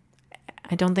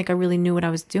I don't think I really knew what I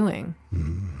was doing.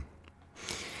 Mm.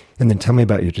 And then tell me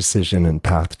about your decision and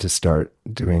path to start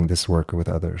doing this work with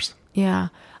others. Yeah.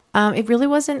 It really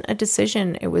wasn't a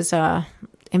decision. It was a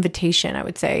invitation, I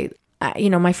would say.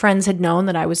 My friends had known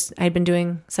that I had been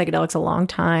doing psychedelics a long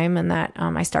time, and that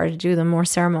I started to do them more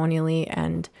ceremonially.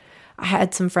 And I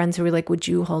had some friends who were like, would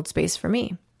you hold space for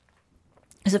me?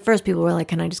 Because at first people were like,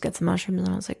 can I just get some mushrooms? And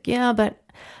I was like, yeah, but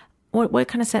what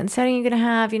kind of set and setting are you going to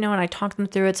have? And I talked them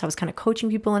through it. So I was kind of coaching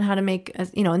people on how to make,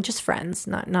 and just friends,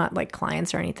 not like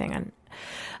clients or anything.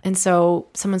 And so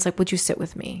someone's like, would you sit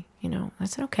with me? I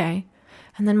said, okay.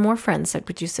 And then more friends said,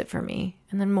 would you sit for me?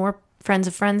 And then more friends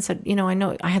of friends said, I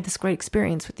know I had this great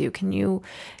experience with you. Can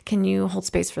you hold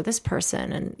space for this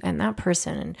person and that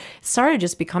person? And it started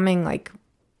just becoming like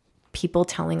people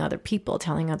telling other people.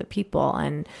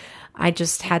 And I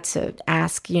just had to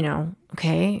ask,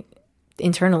 okay,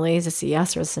 internally, is this a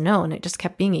yes or is this a no? And it just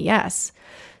kept being a yes.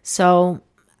 So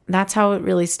that's how it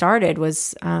really started,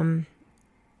 was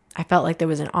I felt like there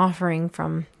was an offering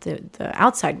from the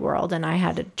outside world, and I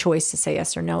had a choice to say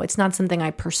yes or no. It's not something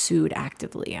I pursued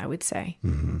actively, I would say,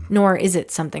 nor is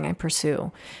it something I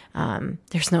pursue.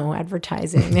 There's no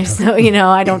advertising. There's no,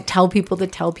 I don't tell people to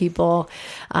tell people.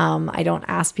 I don't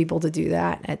ask people to do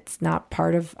that. It's not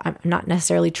I'm not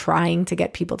necessarily trying to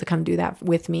get people to come do that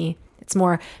with me. It's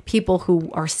more people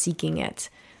who are seeking it,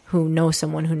 who know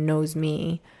someone who knows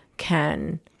me,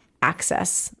 can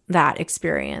access that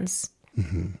experience.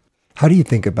 Mm-hmm. How do you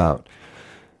think about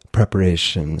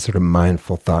preparation, sort of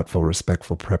mindful, thoughtful,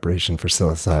 respectful preparation for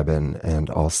psilocybin, and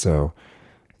also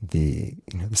the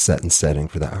set and setting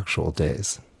for the actual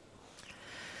days?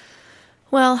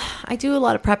 Well, I do a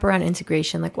lot of prep around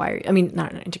integration, like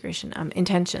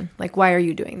intention. Like, why are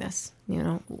you doing this?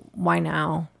 Why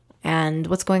now? And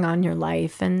what's going on in your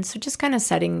life? And so just kind of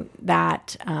setting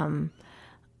that,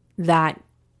 that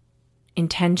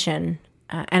intention.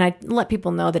 And I let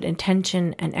people know that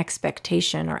intention and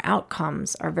expectation or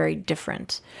outcomes are very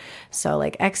different. So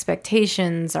like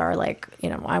expectations are like,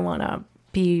 I want to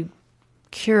be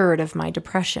cured of my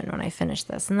depression when I finish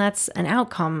this. And that's an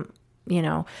outcome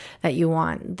that you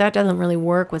want. That doesn't really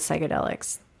work with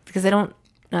psychedelics because they don't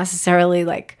necessarily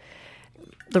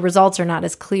the results are not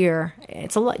as clear.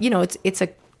 It's a lot, it's a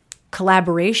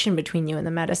collaboration between you and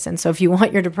the medicine. So if you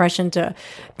want your depression to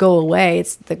go away,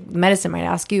 it's the medicine might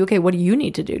ask you, okay, what do you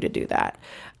need to do that?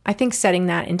 I think setting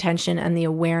that intention and the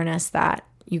awareness that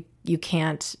you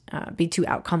can't be too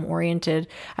outcome oriented.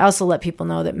 I also let people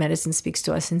know that medicine speaks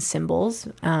to us in symbols,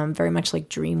 very much like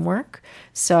dream work.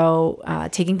 So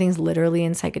taking things literally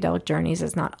in psychedelic journeys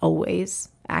is not always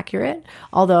accurate,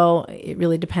 although it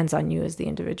really depends on you as the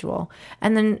individual.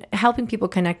 And then helping people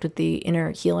connect with the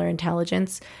inner healer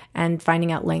intelligence and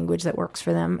finding out language that works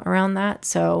for them around that.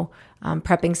 So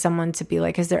prepping someone to be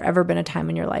like, has there ever been a time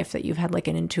in your life that you've had like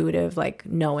an intuitive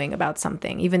knowing about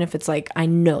something, even if it's like, I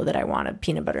know that I want a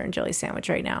peanut butter and jelly sandwich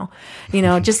right now,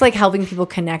 just like helping people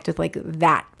connect with like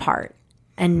that part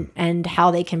and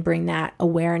how they can bring that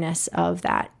awareness of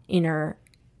that inner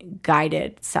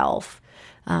guided self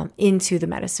into the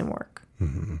medicine work.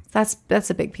 Mm-hmm. That's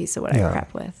a big piece of what I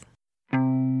prep with.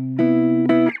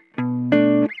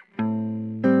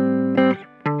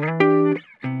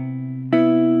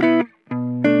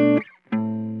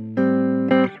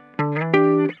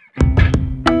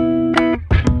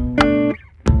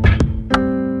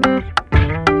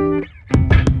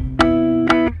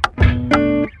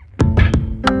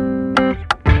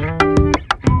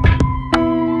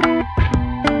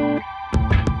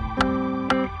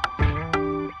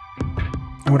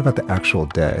 What about the actual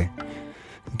day?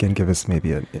 Again, give us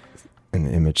maybe an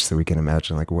image so we can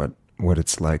imagine like what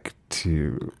it's like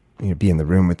to be in the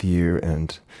room with you,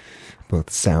 and both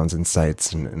sounds and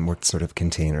sights, and what sort of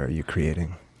container are you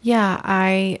creating?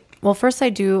 Yeah, first I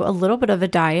do a little bit of a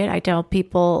diet. I tell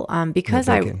people because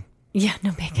no bacon.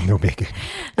 No bacon. No bacon.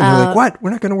 And they're like, what?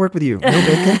 We're not going to work with you. No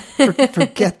bacon?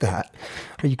 Forget that.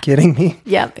 Are you kidding me?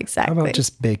 Yep, exactly. How about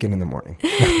just bacon in the morning?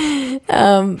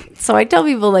 So I tell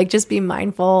people just be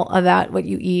mindful about what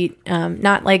you eat,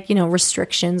 not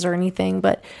restrictions or anything,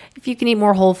 but if you can eat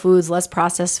more whole foods, less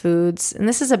processed foods. And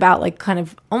this is about kind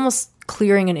of almost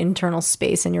clearing an internal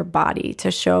space in your body to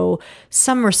show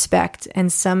some respect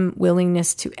and some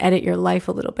willingness to edit your life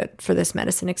a little bit for this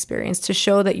medicine experience, to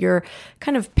show that you're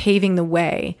kind of paving the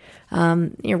way.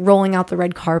 You're rolling out the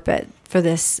red carpet for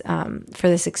this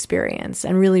experience,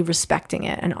 and really respecting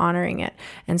it and honoring it.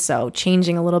 And so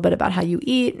changing a little bit about how you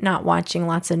eat, not watching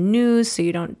lots of news so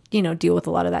you don't, deal with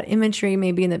a lot of that imagery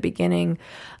maybe in the beginning.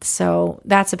 So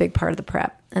that's a big part of the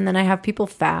prep. And then I have people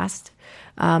fast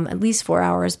at least 4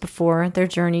 hours before their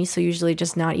journey. So usually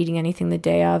just not eating anything the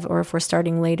day of, or if we're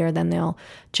starting later, then they'll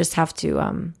just have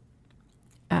to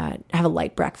have a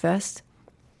light breakfast.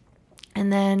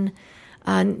 And then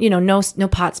no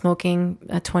pot smoking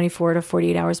 24 to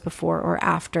 48 hours before or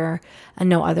after, and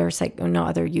no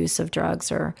other use of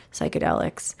drugs or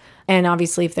psychedelics. And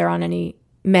obviously, if they're on any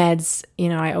meds,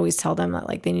 I always tell them that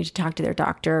they need to talk to their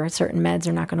doctor. Certain meds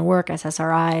are not going to work.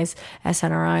 SSRIs,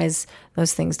 SNRIs,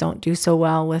 those things don't do so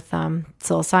well with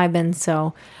psilocybin.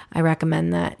 So I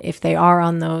recommend that if they are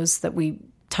on those, that we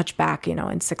touch back,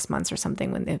 in 6 months or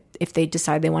something if they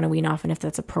decide they want to wean off, and if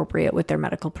that's appropriate with their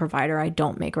medical provider. I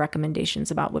don't make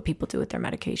recommendations about what people do with their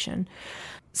medication.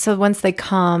 So once they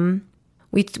come,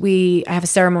 I have a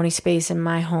ceremony space in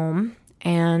my home,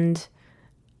 and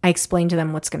I explain to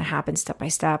them what's going to happen step by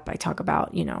step. I talk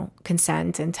about,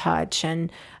 consent and touch,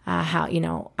 and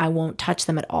how, I won't touch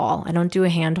them at all. I don't do a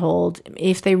handhold.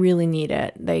 If they really need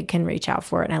it, they can reach out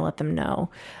for it, and I let them know.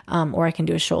 Or I can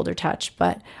do a shoulder touch,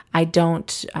 but I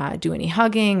don't do any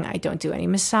hugging. I don't do any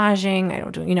massaging. I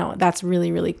don't do, that's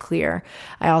really, really clear.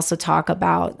 I also talk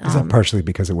about... Is that partially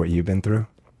because of what you've been through?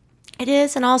 It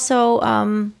is. And also,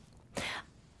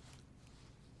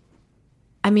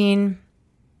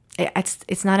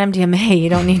 it's not MDMA. You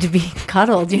don't need to be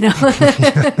cuddled,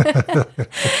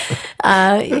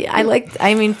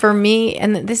 For me,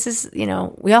 and this is,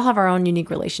 we all have our own unique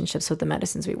relationships with the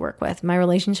medicines we work with. My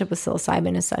relationship with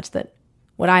psilocybin is such that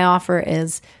what I offer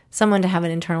is someone to have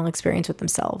an internal experience with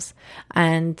themselves.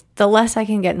 And the less I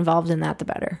can get involved in that, the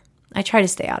better. I try to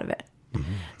stay out of it.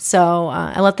 Mm-hmm. So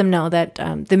I let them know that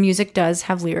the music does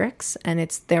have lyrics, and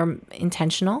they're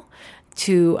intentional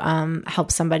to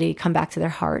help somebody come back to their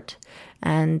heart.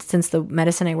 And since the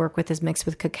medicine I work with is mixed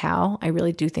with cacao, I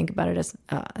really do think about it as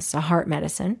a heart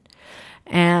medicine.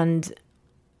 And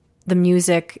the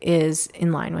music is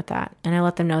in line with that. And I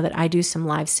let them know that I do some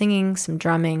live singing, some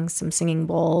drumming, some singing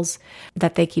bowls,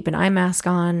 that they keep an eye mask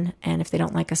on. And if they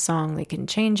don't like a song, they can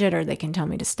change it or they can tell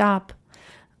me to stop.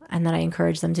 And that I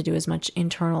encourage them to do as much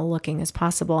internal looking as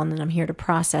possible. And then I'm here to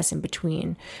process in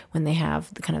between when they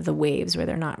have the waves where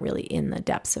they're not really in the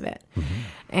depths of it. Mm-hmm.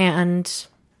 And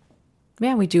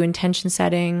yeah, we do intention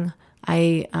setting.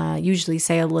 I usually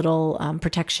say a little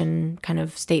protection kind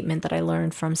of statement that I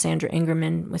learned from Sandra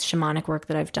Ingerman with shamanic work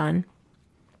that I've done.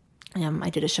 I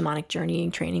did a shamanic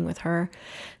journeying training with her.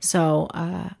 So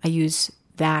I use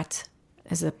that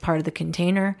as a part of the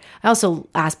container. I also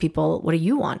ask people, what do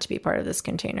you want to be part of this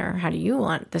container? How do you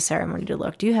want the ceremony to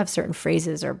look? Do you have certain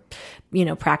phrases or,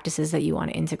 practices that you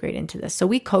want to integrate into this? So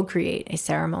we co-create a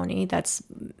ceremony that's,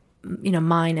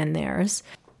 mine and theirs.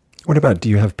 What about, do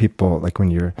you have people, like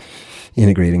when you're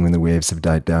integrating, when the waves have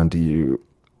died down, do you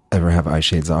ever have eye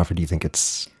shades off, or do you think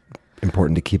it's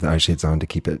important to keep the eye shades on to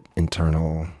keep it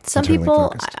internally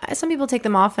focused? Some people take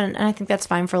them off, and I think that's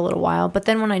fine for a little while. But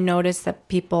then when I notice that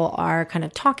people are kind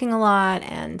of talking a lot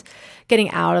and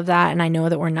getting out of that, and I know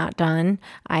that we're not done,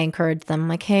 I encourage them,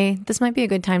 like, hey, this might be a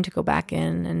good time to go back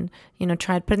in and,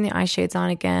 try putting the eye shades on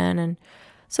again. And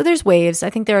so there's waves. I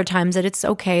think there are times that it's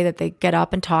okay that they get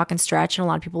up and talk and stretch, and a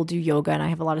lot of people do yoga, and I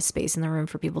have a lot of space in the room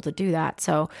for people to do that.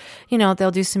 So,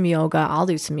 they'll do some yoga. I'll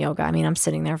do some yoga. I mean, I'm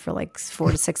sitting there for like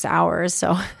 4 to 6 hours.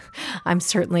 So I'm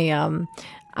certainly, I'm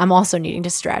also needing to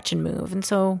stretch and move. And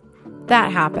so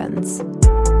that happens.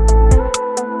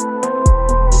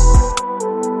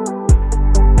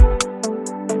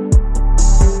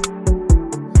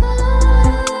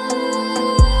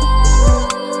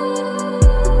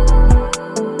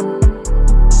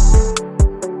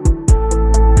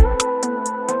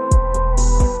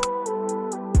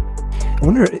 I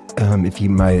wonder if you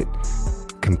might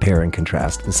compare and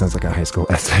contrast. This sounds like a high school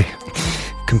essay.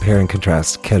 Compare and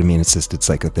contrast ketamine-assisted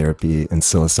psychotherapy and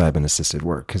psilocybin-assisted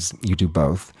work, because you do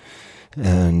both.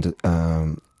 And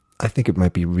I think it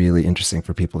might be really interesting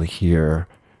for people to hear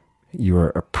your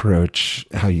approach,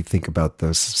 how you think about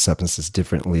those substances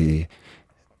differently,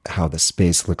 how the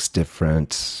space looks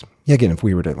different. Yeah, again, if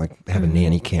we were to have a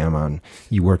nanny cam on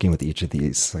you working with each of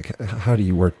these, how do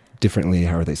you work differently?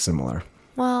 How are they similar?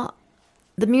 Well,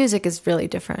 the music is really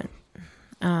different.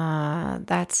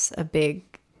 That's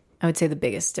I would say the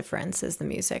biggest difference is the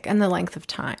music and the length of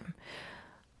time.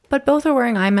 But both are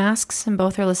wearing eye masks, and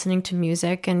both are listening to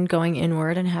music and going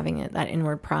inward and having that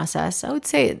inward process. I would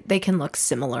say they can look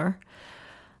similar.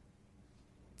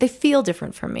 They feel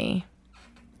different for me.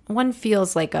 One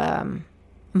feels like I'm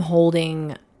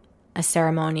holding a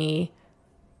ceremony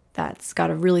that's got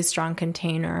a really strong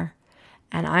container.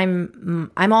 And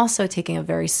I'm also taking a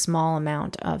very small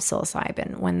amount of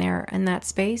psilocybin when they're in that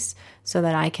space, so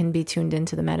that I can be tuned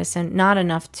into the medicine. Not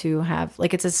enough to have,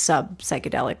 it's a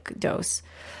sub-psychedelic dose.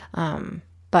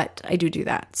 But I do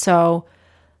that. So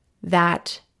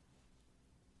that's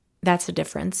a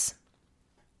difference.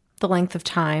 The length of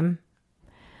time.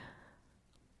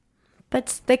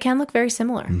 But they can look very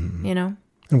similar, And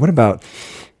what about...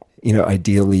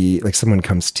 ideally, someone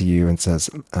comes to you and says,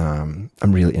 I'm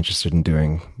really interested in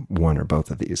doing one or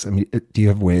both of these. I mean, do you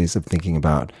have ways of thinking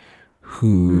about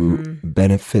who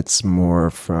benefits more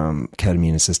from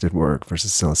ketamine-assisted work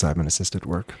versus psilocybin-assisted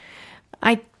work?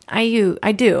 I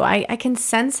do. I can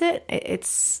sense it.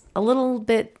 It's a little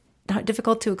bit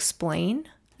difficult to explain.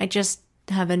 I just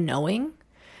have a knowing.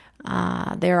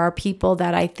 There are people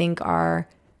that I think are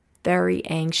very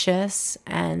anxious,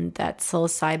 and that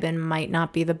psilocybin might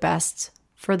not be the best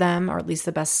for them, or at least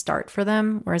the best start for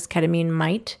them, whereas ketamine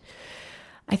might.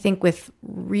 I think with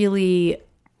really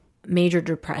major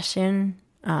depression,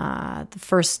 the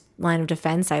first line of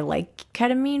defense I like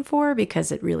ketamine for,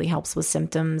 because it really helps with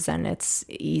symptoms and it's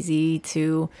easy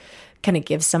to kind of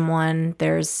give someone.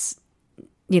 There's,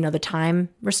 the time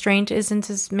restraint isn't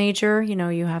as major.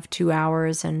 You have 2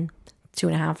 hours and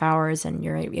 2.5 hours and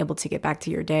you're able to get back to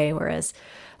your day, whereas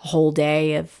a whole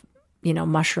day of,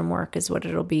 mushroom work is what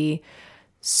it'll be.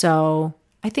 So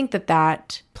I think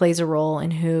that plays a role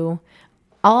in who.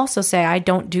 I'll also say I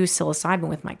don't do psilocybin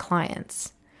with my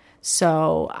clients.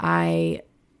 So I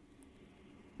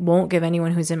won't give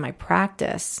anyone who's in my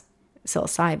practice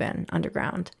psilocybin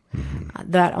underground.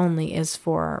 That only is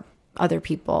for other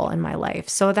people in my life.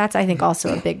 So that's, I think,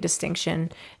 also a big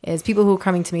distinction, is people who are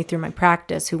coming to me through my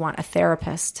practice who want a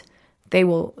therapist. They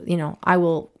will, I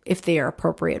will, if they are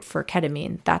appropriate for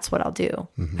ketamine, that's what I'll do.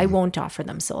 I won't offer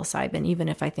them psilocybin, even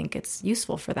if I think it's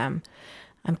useful for them.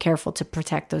 I'm careful to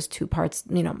protect those two parts,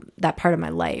 that part of my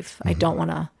life. I don't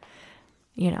want to,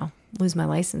 lose my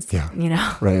license,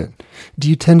 Right. Do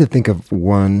you tend to think of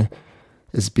one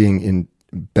as being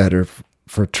better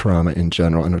for trauma in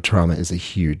general? I know trauma is a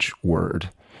huge word.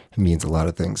 It means a lot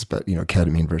of things, but,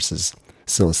 ketamine versus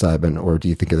psilocybin, or do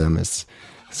you think of them as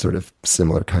sort of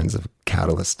similar kinds of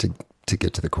catalysts to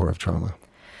get to the core of trauma?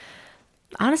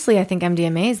 Honestly, I think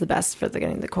MDMA is the best for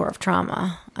getting to the core of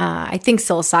trauma. I think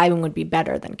psilocybin would be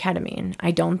better than ketamine.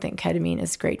 I don't think ketamine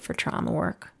is great for trauma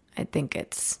work. I think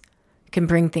it can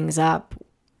bring things up,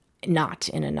 not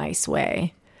in a nice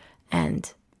way.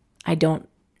 And I don't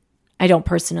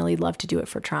personally love to do it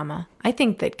for trauma. I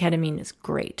think that ketamine is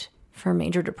great for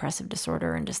major depressive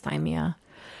disorder and dysthymia,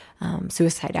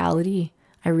 suicidality.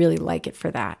 I really like it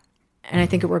for that. And I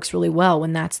think it works really well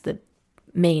when that's the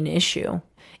main issue.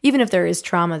 Even if there is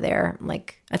trauma there,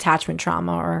 like attachment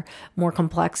trauma or more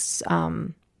complex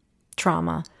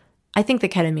trauma, I think the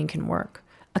ketamine can work.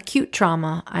 Acute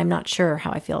trauma, I'm not sure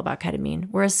how I feel about ketamine.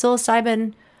 Whereas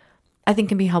psilocybin, I think,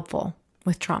 can be helpful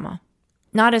with trauma.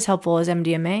 Not as helpful as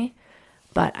MDMA,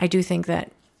 but I do think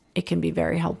that it can be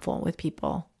very helpful with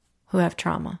people who have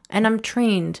trauma. And I'm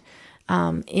trained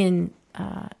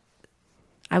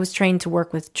I was trained to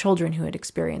work with children who had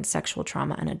experienced sexual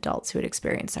trauma and adults who had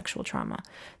experienced sexual trauma.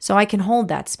 So I can hold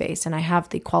that space, and I have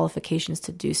the qualifications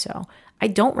to do so. I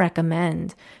don't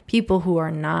recommend people who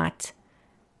are not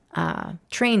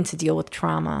trained to deal with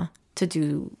trauma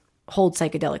to hold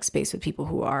psychedelic space with people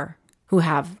who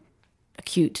have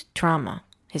acute trauma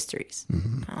histories.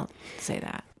 I'll say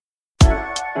that.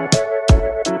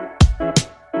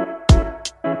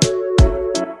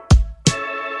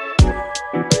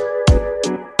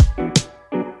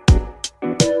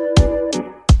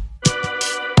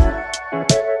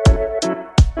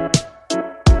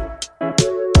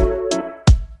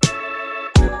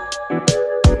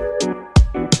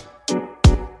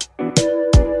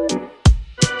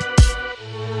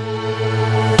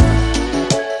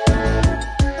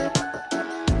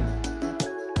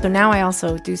 So now I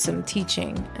also do some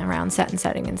teaching around set and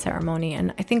setting and ceremony.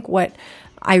 And I think what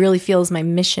I really feel is my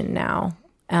mission now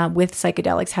with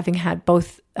psychedelics, having had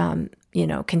both,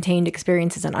 contained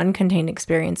experiences and uncontained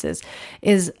experiences,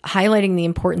 is highlighting the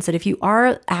importance that if you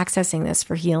are accessing this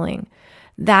for healing,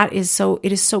 it is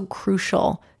so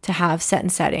crucial to have set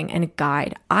and setting and a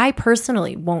guide. I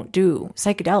personally won't do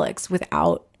psychedelics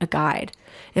without a guide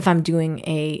if I'm doing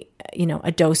a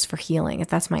dose for healing, if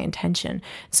that's my intention.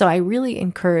 So I really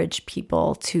encourage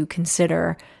people to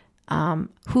consider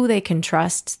who they can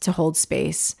trust to hold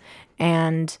space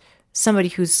and somebody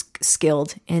who's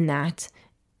skilled in that.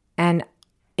 And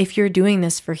if you're doing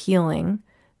this for healing,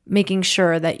 making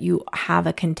sure that you have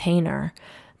a container,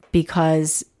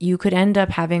 because you could end up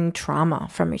having trauma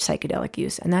from your psychedelic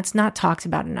use. And that's not talked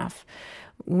about enough.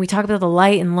 We talk about the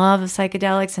light and love of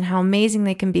psychedelics and how amazing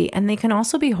they can be. And they can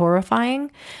also be horrifying.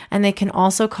 And they can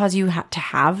also cause you to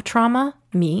have trauma,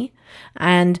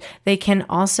 and they can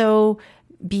also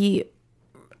be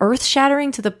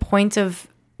earth-shattering to the point of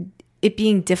it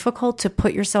being difficult to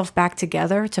put yourself back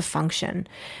together to function.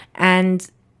 And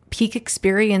peak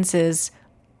experiences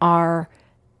are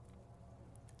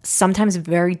sometimes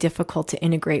very difficult to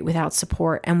integrate without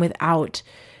support and without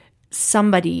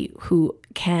somebody who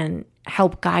can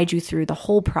help guide you through the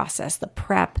whole process, the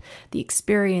prep, the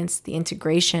experience, the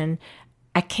integration.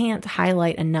 I can't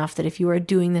highlight enough that if you are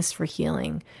doing this for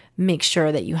healing, make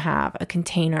sure that you have a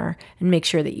container and make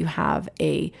sure that you have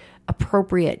a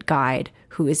appropriate guide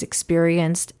who is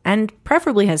experienced and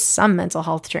preferably has some mental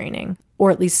health training,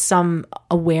 or at least some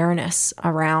awareness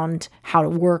around how to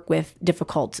work with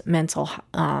difficult mental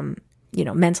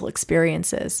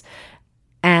experiences,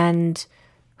 and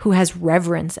who has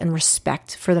reverence and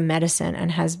respect for the medicine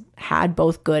and has had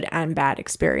both good and bad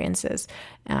experiences.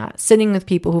 Sitting with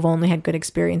people who've only had good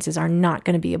experiences are not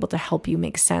going to be able to help you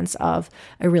make sense of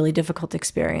a really difficult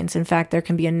experience. In fact, there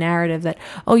can be a narrative that,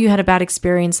 oh, you had a bad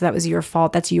experience, that was your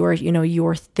fault, that's your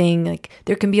thing. Like,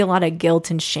 there can be a lot of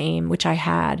guilt and shame, which I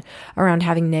had around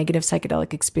having negative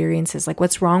psychedelic experiences. Like,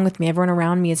 what's wrong with me? Everyone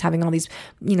around me is having all these,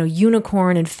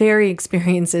 unicorn and fairy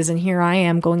experiences, and here I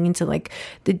am going into like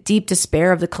the deep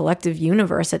despair of the collective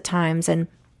universe at times. And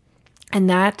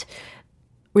that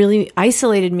really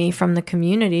isolated me from the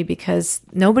community because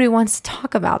nobody wants to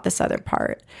talk about this other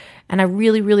part. And I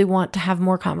really, really want to have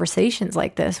more conversations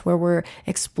like this where we're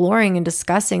exploring and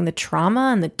discussing the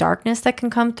trauma and the darkness that can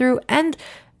come through. And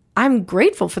I'm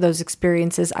grateful for those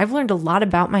experiences. I've learned a lot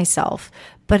about myself,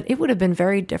 but it would have been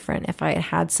very different if I had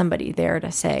had somebody there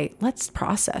to say, let's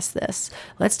process this.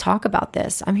 Let's talk about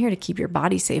this. I'm here to keep your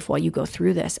body safe while you go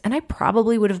through this. And I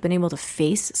probably would have been able to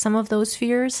face some of those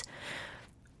fears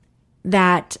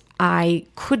that I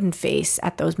couldn't face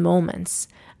at those moments.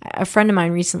 A friend of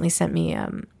mine recently sent me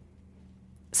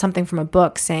something from a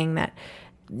book saying that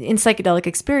in psychedelic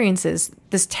experiences,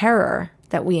 this terror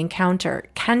that we encounter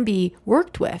can be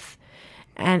worked with.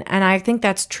 And I think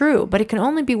that's true, but it can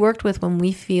only be worked with when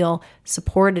we feel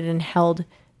supported and held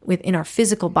within our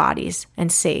physical bodies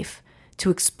and safe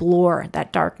to explore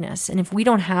that darkness. And if we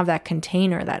don't have that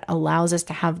container that allows us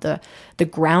to have the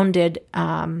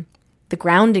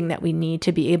grounding that we need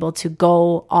to be able to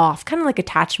go off, kind of like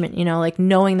attachment, like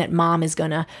knowing that mom is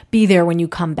going to be there when you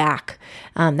come back.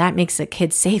 That makes a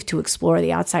kid safe to explore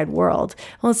the outside world.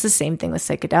 Well, it's the same thing with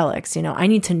psychedelics. I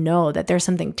need to know that there's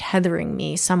something tethering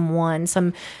me, someone,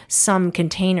 some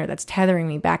container that's tethering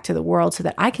me back to the world so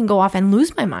that I can go off and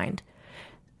lose my mind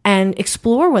and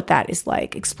explore what that is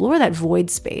like, explore that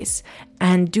void space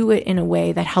and do it in a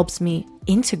way that helps me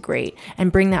integrate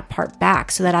and bring that part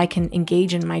back so that I can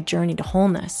engage in my journey to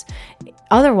wholeness.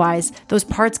 Otherwise, those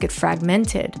parts get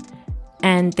fragmented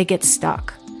and they get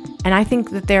stuck. And I think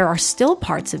that there are still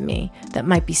parts of me that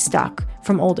might be stuck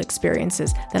from old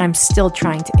experiences that I'm still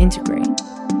trying to integrate.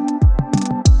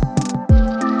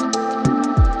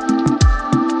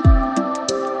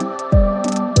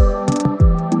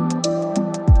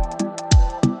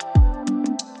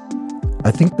 I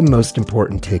think the most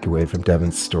important takeaway from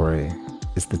Devon's story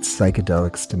is that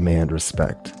psychedelics demand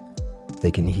respect.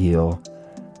 They can heal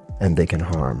and they can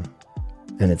harm.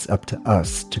 And it's up to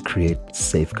us to create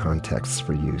safe contexts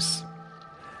for use.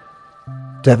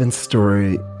 Devon's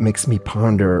story makes me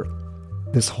ponder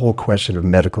this whole question of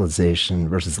medicalization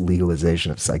versus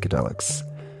legalization of psychedelics.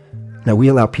 Now, we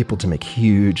allow people to make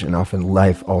huge and often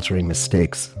life-altering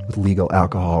mistakes with legal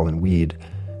alcohol and weed.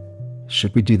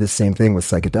 Should we do the same thing with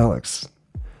psychedelics?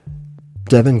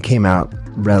 Devon came out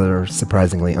rather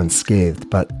surprisingly unscathed,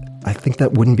 but I think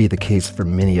that wouldn't be the case for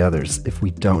many others if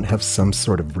we don't have some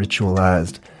sort of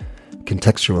ritualized,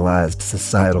 contextualized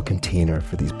societal container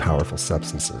for these powerful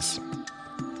substances.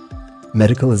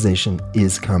 Medicalization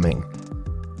is coming,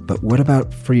 but what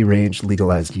about free-range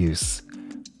legalized use?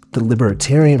 The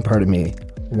libertarian part of me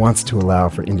wants to allow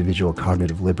for individual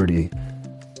cognitive liberty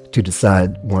to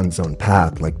decide one's own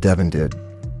path like Devon did.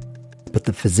 But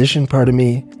the physician part of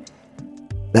me,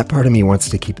 that part of me wants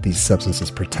to keep these substances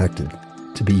protected,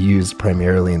 to be used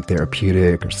primarily in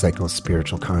therapeutic or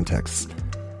psycho-spiritual contexts,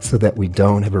 so that we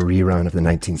don't have a rerun of the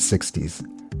 1960s,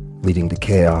 leading to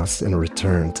chaos and a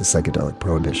return to psychedelic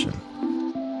prohibition.